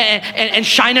and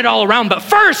shine it all around. But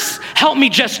first, help me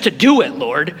just to do it,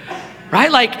 Lord. Right?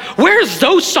 Like, where's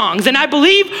those songs? And I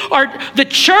believe the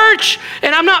church,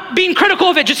 and I'm not being critical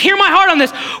of it, just hear my heart on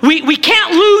this. We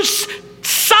can't lose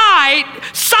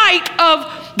sight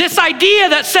of this idea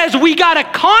that says we got to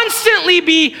constantly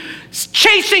be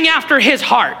chasing after his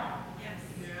heart.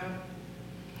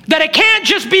 That it can't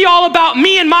just be all about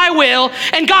me and my will,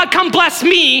 and God come bless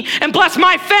me and bless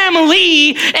my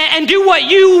family and do what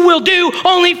you will do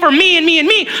only for me and me and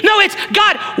me. No, it's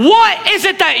God, what is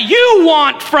it that you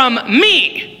want from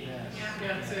me?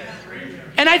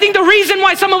 And I think the reason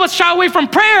why some of us shy away from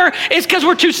prayer is because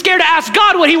we're too scared to ask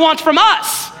God what he wants from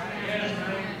us.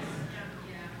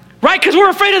 Right? Because we're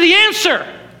afraid of the answer.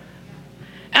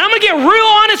 And I'm going to get real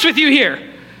honest with you here.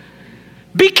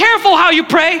 Be careful how you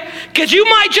pray, because you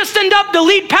might just end up the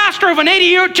lead pastor of an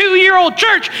 82-year-old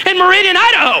church in Meridian,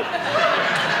 Idaho.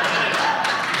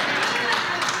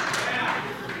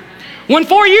 When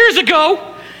 4 years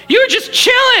ago, you were just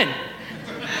chilling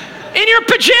in your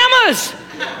pajamas.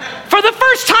 For the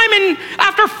first time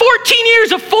after 14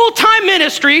 years of full-time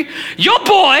ministry, your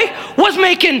boy was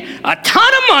making a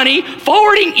ton of money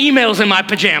forwarding emails in my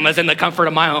pajamas in the comfort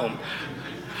of my home.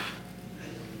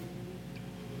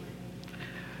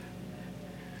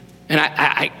 And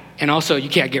and also you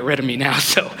can't get rid of me now,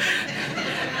 so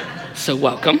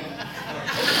welcome.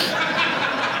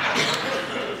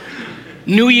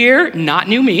 New year, not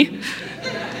new me.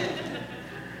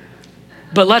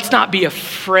 But let's not be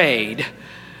afraid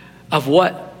of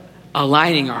what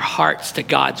aligning our hearts to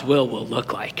God's will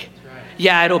look like.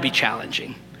 Yeah, it'll be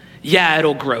challenging. Yeah,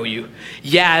 it'll grow you.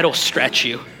 Yeah, it'll stretch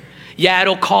you. Yeah,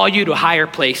 it'll call you to higher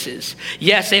places.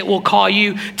 Yes, it will call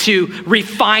you to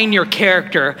refine your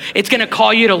character. It's going to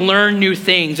call you to learn new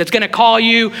things. It's going to call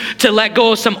you to let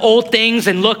go of some old things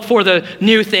and look for the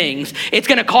new things. It's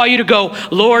going to call you to go,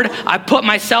 Lord, I put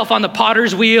myself on the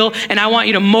potter's wheel and I want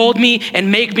you to mold me and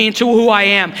make me into who I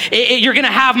am. You're going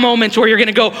to have moments where you're going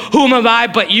to go, who am I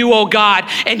but you, oh God?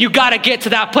 And you got to get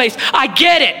to that place. I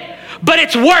get it, but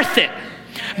it's worth it.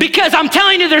 Because I'm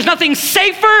telling you, there's nothing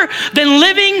safer than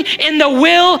living in the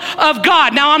will of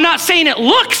God. Now, I'm not saying it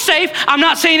looks safe. I'm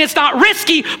not saying it's not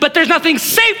risky, but there's nothing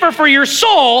safer for your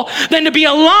soul than to be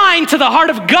aligned to the heart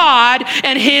of God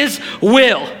and his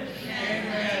will.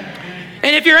 Amen.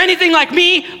 And if you're anything like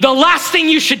me, the last thing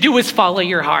you should do is follow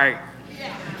your heart.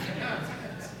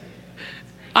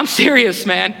 I'm serious,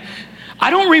 man. I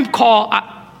don't recall,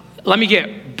 let me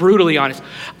get brutally honest.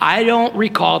 I don't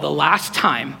recall the last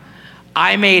time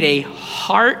I made a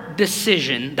heart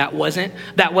decision that wasn't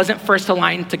first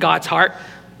aligned to God's heart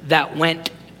that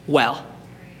went well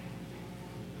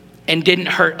and didn't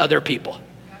hurt other people.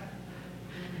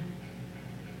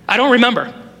 I don't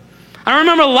remember. I don't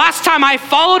remember the last time I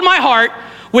followed my heart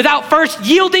without first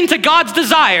yielding to God's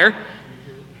desire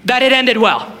that it ended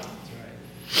well.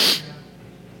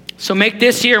 So make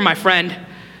this year, my friend,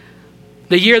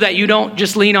 the year that you don't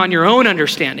just lean on your own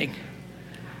understanding,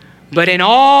 but in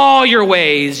all your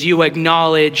ways, you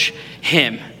acknowledge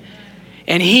him.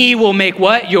 And he will make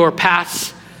what? Your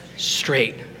paths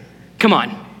straight. Come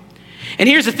on. And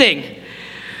here's the thing.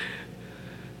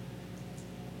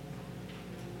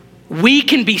 We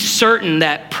can be certain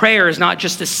that prayer is not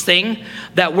just this thing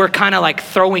that we're kind of like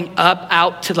throwing up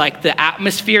out to like the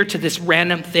atmosphere, to this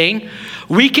random thing.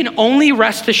 We can only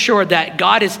rest assured that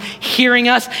God is hearing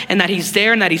us and that he's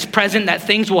there and that he's present, that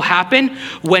things will happen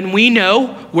when we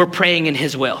know we're praying in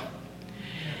his will.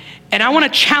 And I want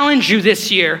to challenge you this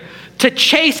year to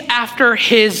chase after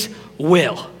his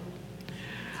will.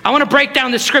 I want to break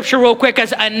down the scripture real quick,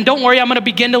 and don't worry, I'm going to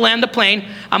begin to land the plane.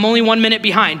 I'm only 1 minute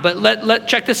behind, but let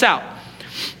check this out.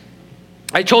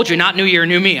 I told you, not new year,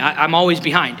 new me. I'm always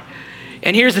behind.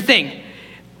 And here's the thing.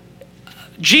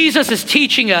 Jesus is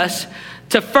teaching us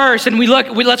to first, and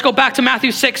let's go back to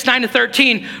Matthew 6,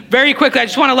 9-13 very quickly. I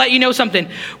just want to let you know something.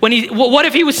 What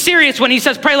if he was serious when he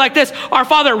says, pray like this? Our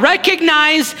Father,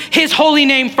 recognize his holy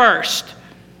name first.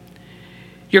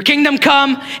 Your kingdom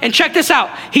come, and check this out.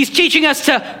 He's teaching us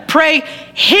to pray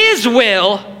his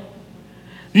will,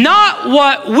 not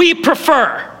what we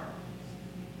prefer.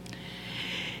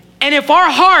 And if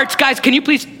our hearts, guys, can you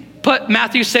please put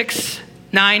Matthew 6,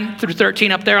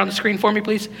 9-13 up there on the screen for me,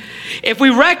 please? If we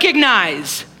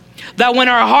recognize that when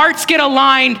our hearts get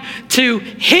aligned to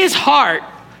his heart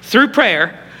through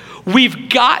prayer, we've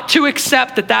got to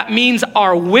accept that that means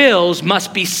our wills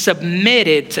must be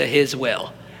submitted to his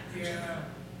will.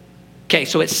 Okay,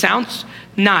 so it sounds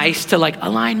nice to like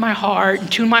align my heart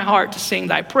and tune my heart to sing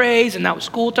thy praise. And that was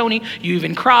cool, Tony. You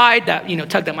even cried, that,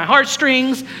 tugged at my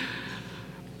heartstrings.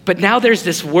 But now there's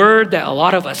this word that a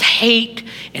lot of us hate,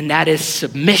 and that is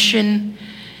submission.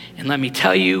 And let me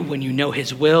tell you, when you know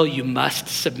his will, you must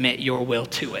submit your will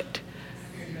to it.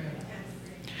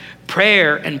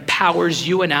 Prayer empowers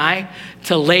you and I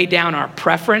to lay down our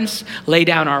preference, lay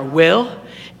down our will,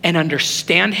 and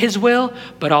understand his will,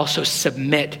 but also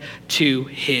submit to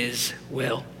his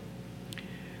will.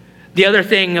 The other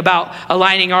thing about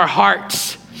aligning our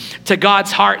hearts to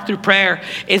God's heart through prayer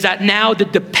is that now the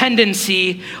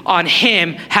dependency on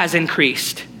him has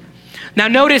increased. Now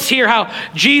notice here how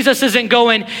Jesus isn't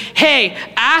going, hey,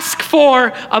 ask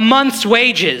for a month's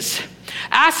wages.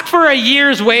 Ask for a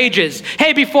year's wages.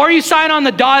 Hey, before you sign on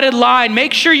the dotted line,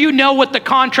 make sure you know what the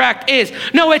contract is.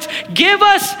 No, it's give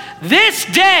us this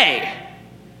day.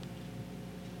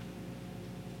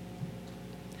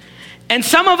 And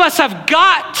some of us have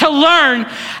got to learn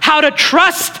how to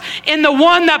trust in the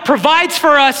one that provides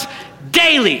for us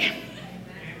daily.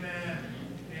 Amen.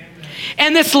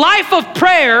 And this life of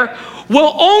prayer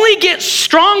will only get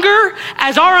stronger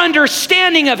as our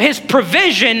understanding of his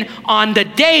provision on the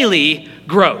daily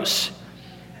grows.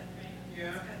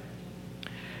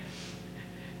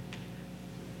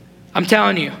 I'm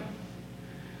telling you,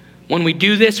 when we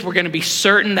do this, we're going to be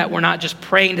certain that we're not just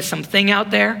praying to something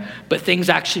out there, but things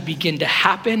actually begin to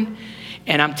happen.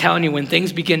 And I'm telling you, when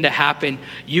things begin to happen,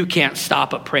 you can't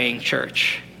stop a praying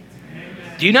church.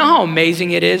 Amen. Do you know how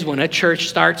amazing it is when a church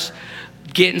starts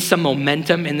getting some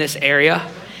momentum in this area,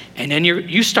 and then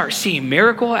you start seeing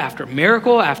miracle after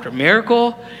miracle after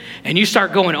miracle, and you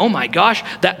start going, oh my gosh,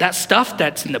 that stuff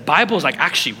that's in the Bible is like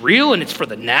actually real, and it's for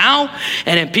the now.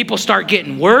 And then people start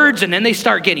getting words, and then they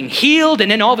start getting healed, and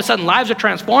then all of a sudden lives are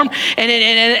transformed, and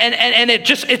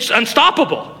it's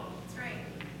unstoppable. That's right.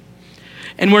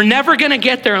 And we're never going to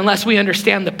get there unless we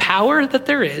understand the power that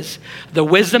there is, the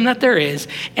wisdom that there is,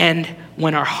 and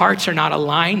when our hearts are not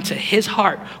aligned to his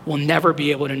heart, we'll never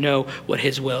be able to know what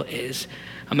his will is.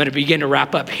 I'm going to begin to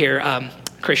wrap up here.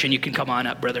 Christian, you can come on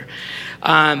up, brother.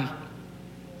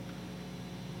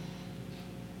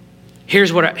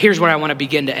 Here's where I want to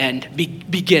begin to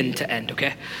end,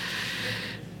 okay?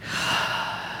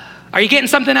 Are you getting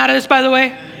something out of this, by the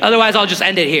way? Otherwise, I'll just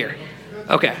end it here.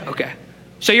 Okay.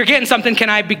 So you're getting something. Can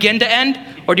I begin to end?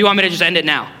 Or do you want me to just end it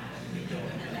now?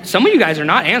 Some of you guys are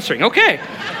not answering. Okay.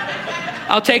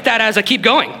 I'll take that as a keep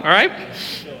going, all right?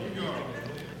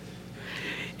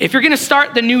 If you're going to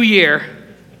start the new year,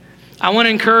 I want to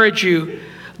encourage you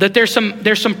that there's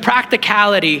some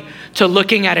practicality to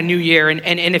looking at a new year.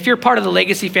 And if you're part of the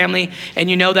Legacy family and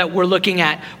you know that we're looking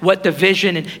at what the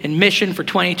vision and mission for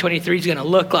 2023 is going to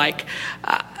look like,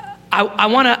 I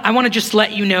want to just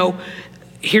let you know,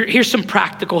 here's some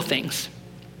practical things.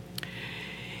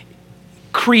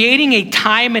 Creating a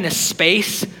time and a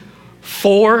space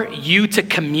for you to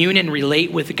commune and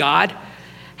relate with God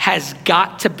has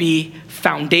got to be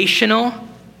foundational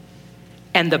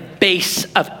and the base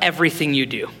of everything you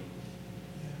do.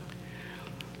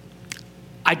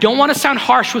 I don't want to sound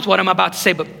harsh with what I'm about to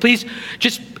say, but please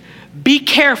just be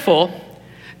careful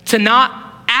to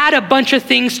not add a bunch of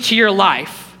things to your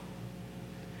life.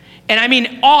 And I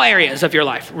mean all areas of your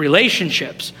life: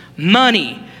 relationships,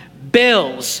 money,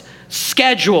 bills,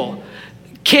 schedule,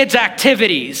 kids'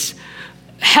 activities,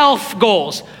 health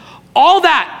goals, all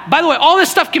that. By the way, all this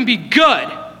stuff can be good,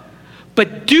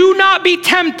 but do not be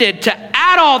tempted to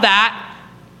add all that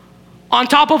on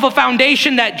top of a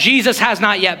foundation that Jesus has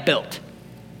not yet built.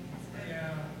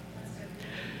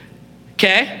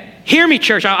 Okay? Hear me,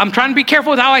 church. I'm trying to be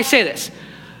careful with how I say this.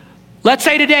 Let's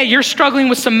say today you're struggling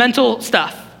with some mental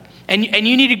stuff, and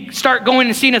you need to start going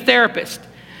and seeing a therapist.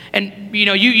 And you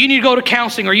need to go to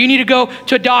counseling, or you need to go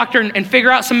to a doctor and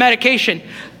figure out some medication.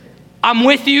 I'm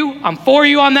with you. I'm for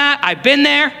you on that. I've been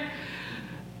there.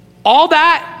 All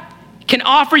that can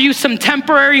offer you some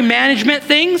temporary management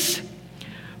things,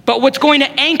 but what's going to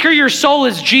anchor your soul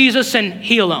is Jesus and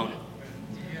he alone.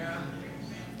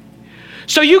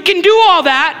 So you can do all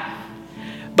that,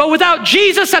 but without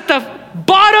Jesus at the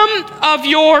bottom of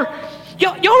y'all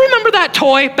remember that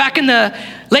toy back in the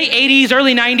late 80s,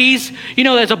 early 90s?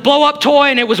 There's a blow up toy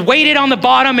and it was weighted on the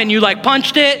bottom and you like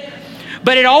punched it,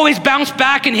 but it always bounced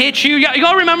back and hit you.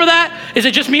 Y'all remember that? Is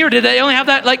it just me, or did they only have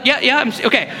that?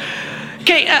 Okay.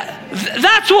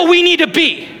 That's what we need to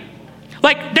be.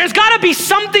 Like, there's got to be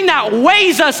something that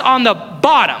weighs us on the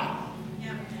bottom,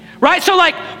 right? So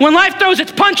like when life throws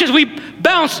its punches, we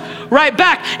bounce right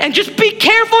back. And just be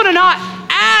careful to not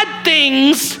add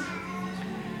things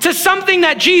to something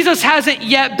that Jesus hasn't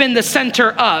yet been the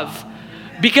center of,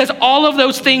 because all of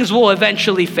those things will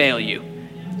eventually fail you.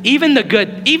 Even the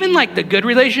good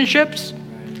relationships,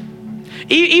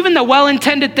 even the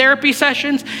well-intended therapy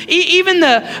sessions, even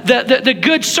the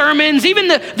good sermons, even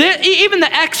the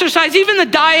exercise, even the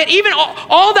diet, even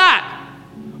all that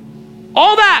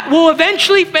will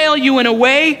eventually fail you in a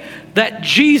way that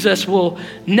Jesus will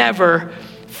never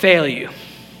fail you.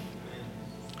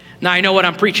 Now, I know what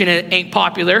I'm preaching ain't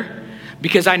popular,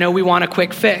 because I know we want a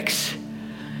quick fix,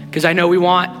 because I know we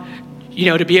want,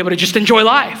 to be able to just enjoy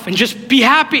life and just be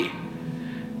happy.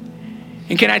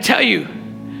 And can I tell you,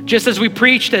 just as we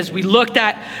preached, as we looked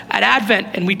at Advent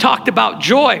and we talked about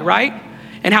joy, right?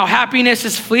 And how happiness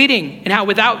is fleeting and how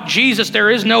without Jesus there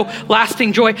is no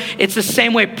lasting joy. It's the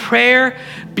same way prayer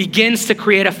begins to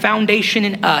create a foundation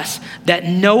in us that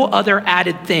no other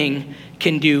added thing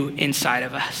can do inside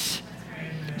of us.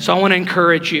 So I want to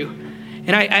encourage you.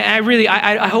 And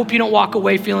I hope you don't walk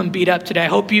away feeling beat up today. I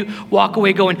hope you walk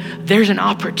away going, there's an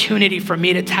opportunity for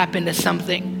me to tap into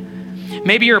something.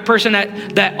 Maybe you're a person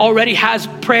that already has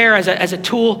prayer as a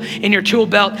tool in your tool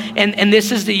belt, and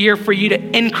this is the year for you to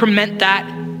increment that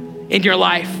in your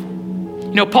life.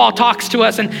 Paul talks to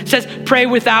us and says, pray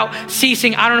without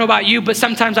ceasing. I don't know about you, but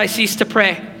sometimes I cease to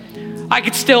pray. I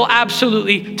could still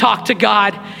absolutely talk to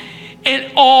God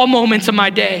in all moments of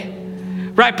my day.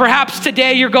 Right? Perhaps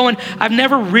today you're going, I've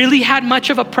never really had much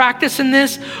of a practice in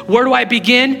this. Where do I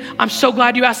begin? I'm so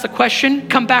glad you asked the question.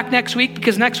 Come back next week,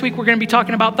 because next week we're going to be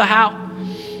talking about the how.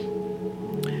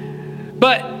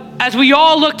 But as we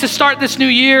all look to start this new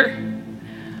year,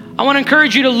 I want to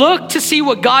encourage you to look to see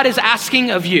what God is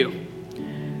asking of you.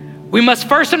 We must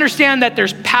first understand that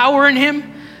there's power in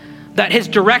him, that his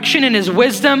direction and his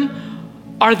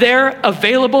wisdom are there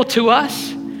available to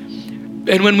us.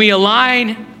 And when we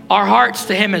align our hearts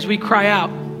to him as we cry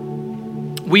out,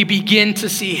 we begin to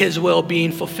see his will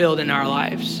being fulfilled in our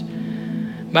lives.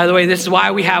 By the way, this is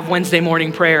why we have Wednesday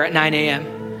morning prayer at 9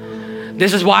 a.m.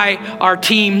 This is why our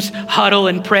teams huddle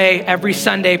and pray every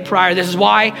Sunday prior. This is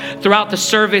why throughout the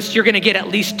service, you're gonna get at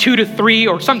least 2 to 3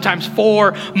 or sometimes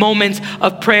 4 moments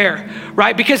of prayer,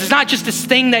 right? Because it's not just this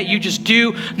thing that you just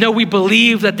do. No, we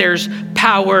believe that there's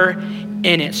power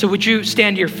in it. So would you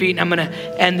stand to your feet, and I'm gonna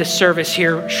end the service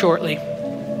here shortly.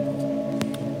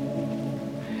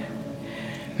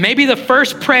 Maybe the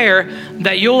first prayer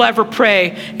that you'll ever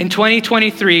pray in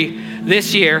 2023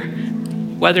 this year,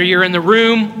 whether you're in the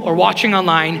room or watching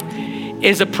online,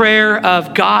 is a prayer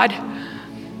of, God,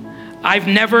 I've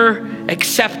never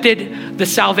accepted the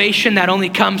salvation that only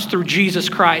comes through Jesus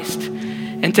Christ.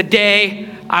 And today,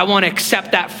 I want to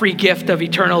accept that free gift of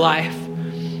eternal life.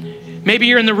 Maybe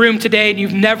you're in the room today and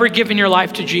you've never given your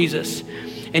life to Jesus,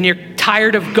 and you're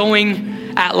tired of going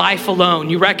at life alone.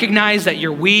 You recognize that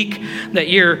you're weak, that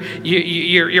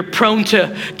you're prone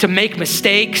to make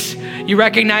mistakes. You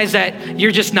recognize that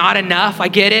you're just not enough. I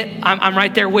get it. I'm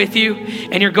right there with you.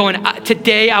 And you're going,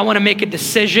 today I want to make a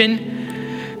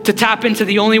decision to tap into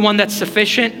the only one that's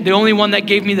sufficient, the only one that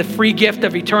gave me the free gift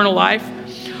of eternal life.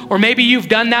 Or maybe you've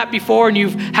done that before and you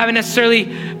haven't necessarily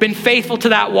been faithful to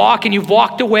that walk, and you've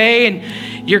walked away,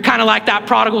 and you're kind of like that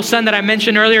prodigal son that I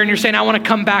mentioned earlier, and you're saying, I want to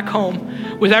come back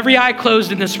home. With every eye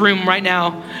closed in this room right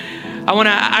now,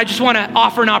 I just want to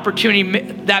offer an opportunity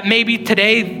that maybe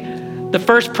today, the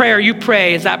first prayer you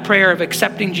pray is that prayer of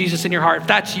accepting Jesus in your heart. If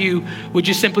that's you, would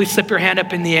you simply slip your hand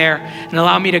up in the air and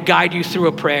allow me to guide you through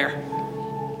a prayer?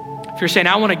 If you're saying,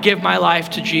 I want to give my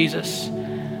life to Jesus.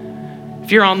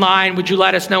 If you're online, would you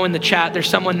let us know in the chat? There's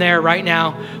someone there right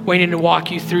now waiting to walk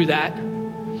you through that.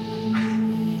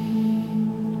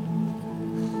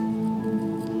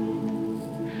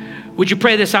 Would you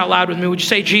pray this out loud with me? Would you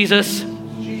say, Jesus,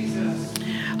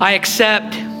 I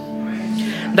accept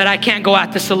that I can't go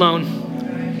at this alone,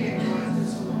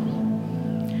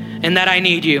 and that I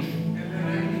need you.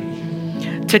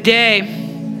 Today,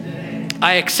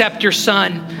 I accept your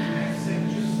Son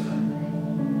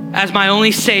as my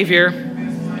only Savior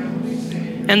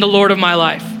and the Lord of my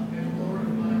life.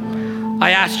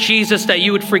 I ask Jesus that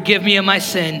you would forgive me of my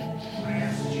sin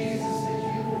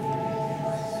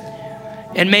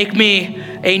and make me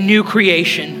a new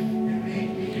creation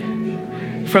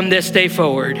from this day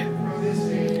forward.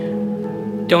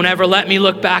 Don't ever let me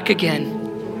look back again,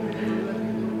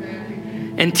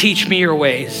 and teach me your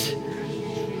ways.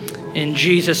 In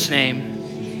Jesus'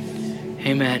 name,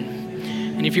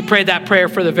 amen. And if you prayed that prayer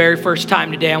for the very first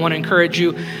time today, I want to encourage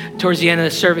you towards the end of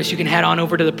the service, you can head on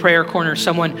over to the prayer corner.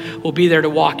 Someone will be there to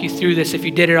walk you through this. If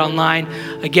you did it online,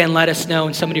 again, let us know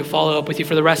and somebody will follow up with you.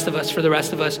 For the rest of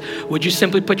us, would you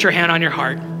simply put your hand on your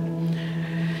heart?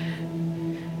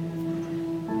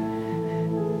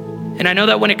 And I know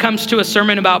that when it comes to a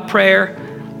sermon about prayer,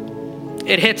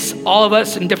 it hits all of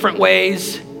us in different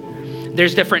ways.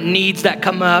 There's different needs that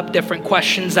come up, different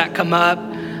questions that come up,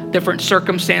 different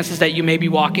circumstances that you may be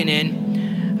walking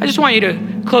in. I just want you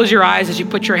to close your eyes as you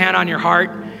put your hand on your heart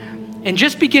and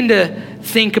just begin to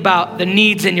think about the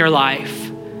needs in your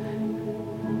life.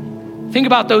 Think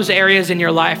about those areas in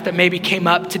your life that maybe came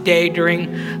up today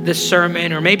during this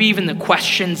sermon, or maybe even the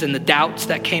questions and the doubts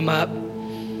that came up.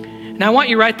 And I want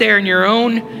you right there in your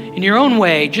own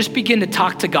way, just begin to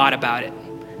talk to God about it.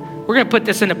 We're going to put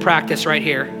this into practice right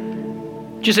here.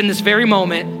 Just in this very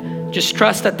moment, just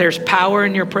trust that there's power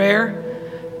in your prayer.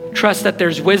 Trust that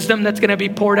there's wisdom that's going to be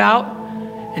poured out.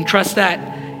 And trust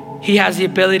that he has the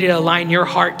ability to align your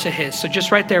heart to his. So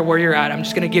just right there where you're at, I'm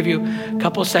just going to give you a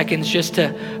couple seconds just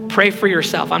to pray for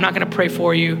yourself. I'm not going to pray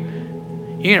for you.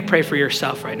 You're going to pray for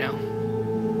yourself right now.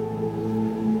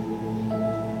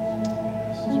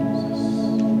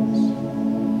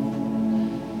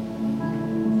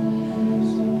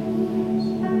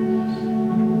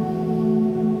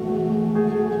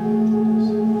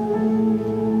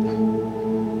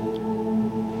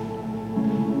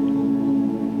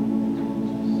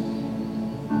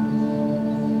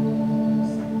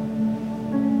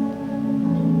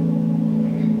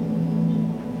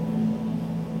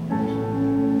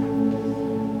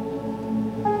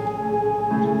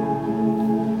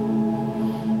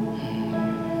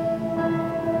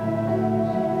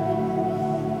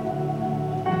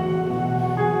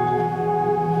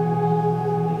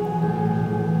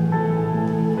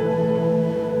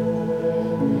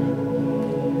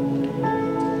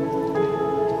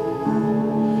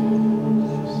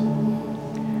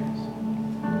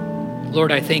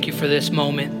 Lord, I thank you for this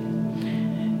moment.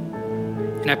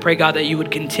 And I pray, God, that you would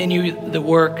continue the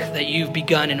work that you've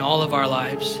begun in all of our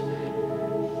lives.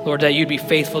 Lord, that you'd be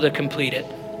faithful to complete it.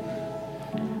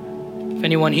 If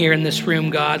anyone here in this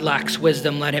room, God, lacks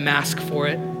wisdom, let him ask for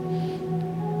it.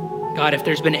 God, if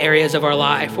there's been areas of our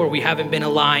life where we haven't been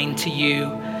aligned to you,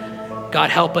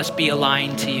 God, help us be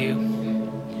aligned to you.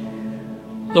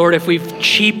 Lord, if we've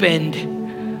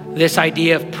cheapened this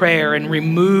idea of prayer and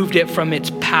removed it from its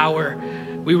power,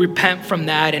 we repent from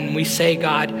that and we say,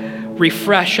 God,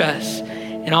 refresh us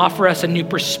and offer us a new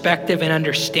perspective and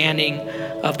understanding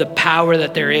of the power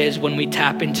that there is when we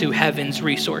tap into heaven's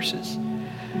resources.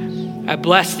 I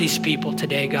bless these people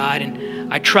today, God,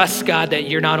 and I trust, God, that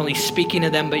you're not only speaking to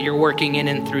them, but you're working in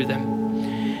and through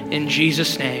them. In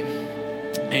Jesus' name,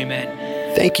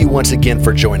 amen. Thank you once again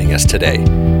for joining us today.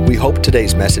 We hope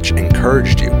today's message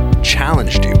encouraged you,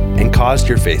 challenged you, and caused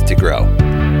your faith to grow.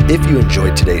 If you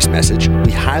enjoyed today's message,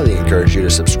 we highly encourage you to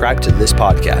subscribe to this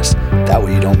podcast. That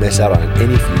way you don't miss out on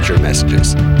any future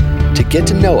messages. To get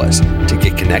to know us, to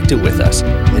get connected with us,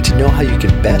 and to know how you can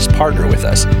best partner with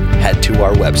us, head to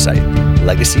our website,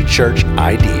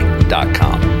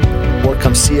 legacychurchid.com, or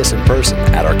come see us in person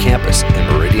at our campus in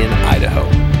Meridian, Idaho.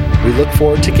 We look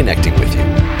forward to connecting with you.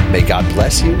 May God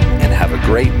bless you and have a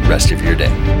great rest of your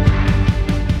day.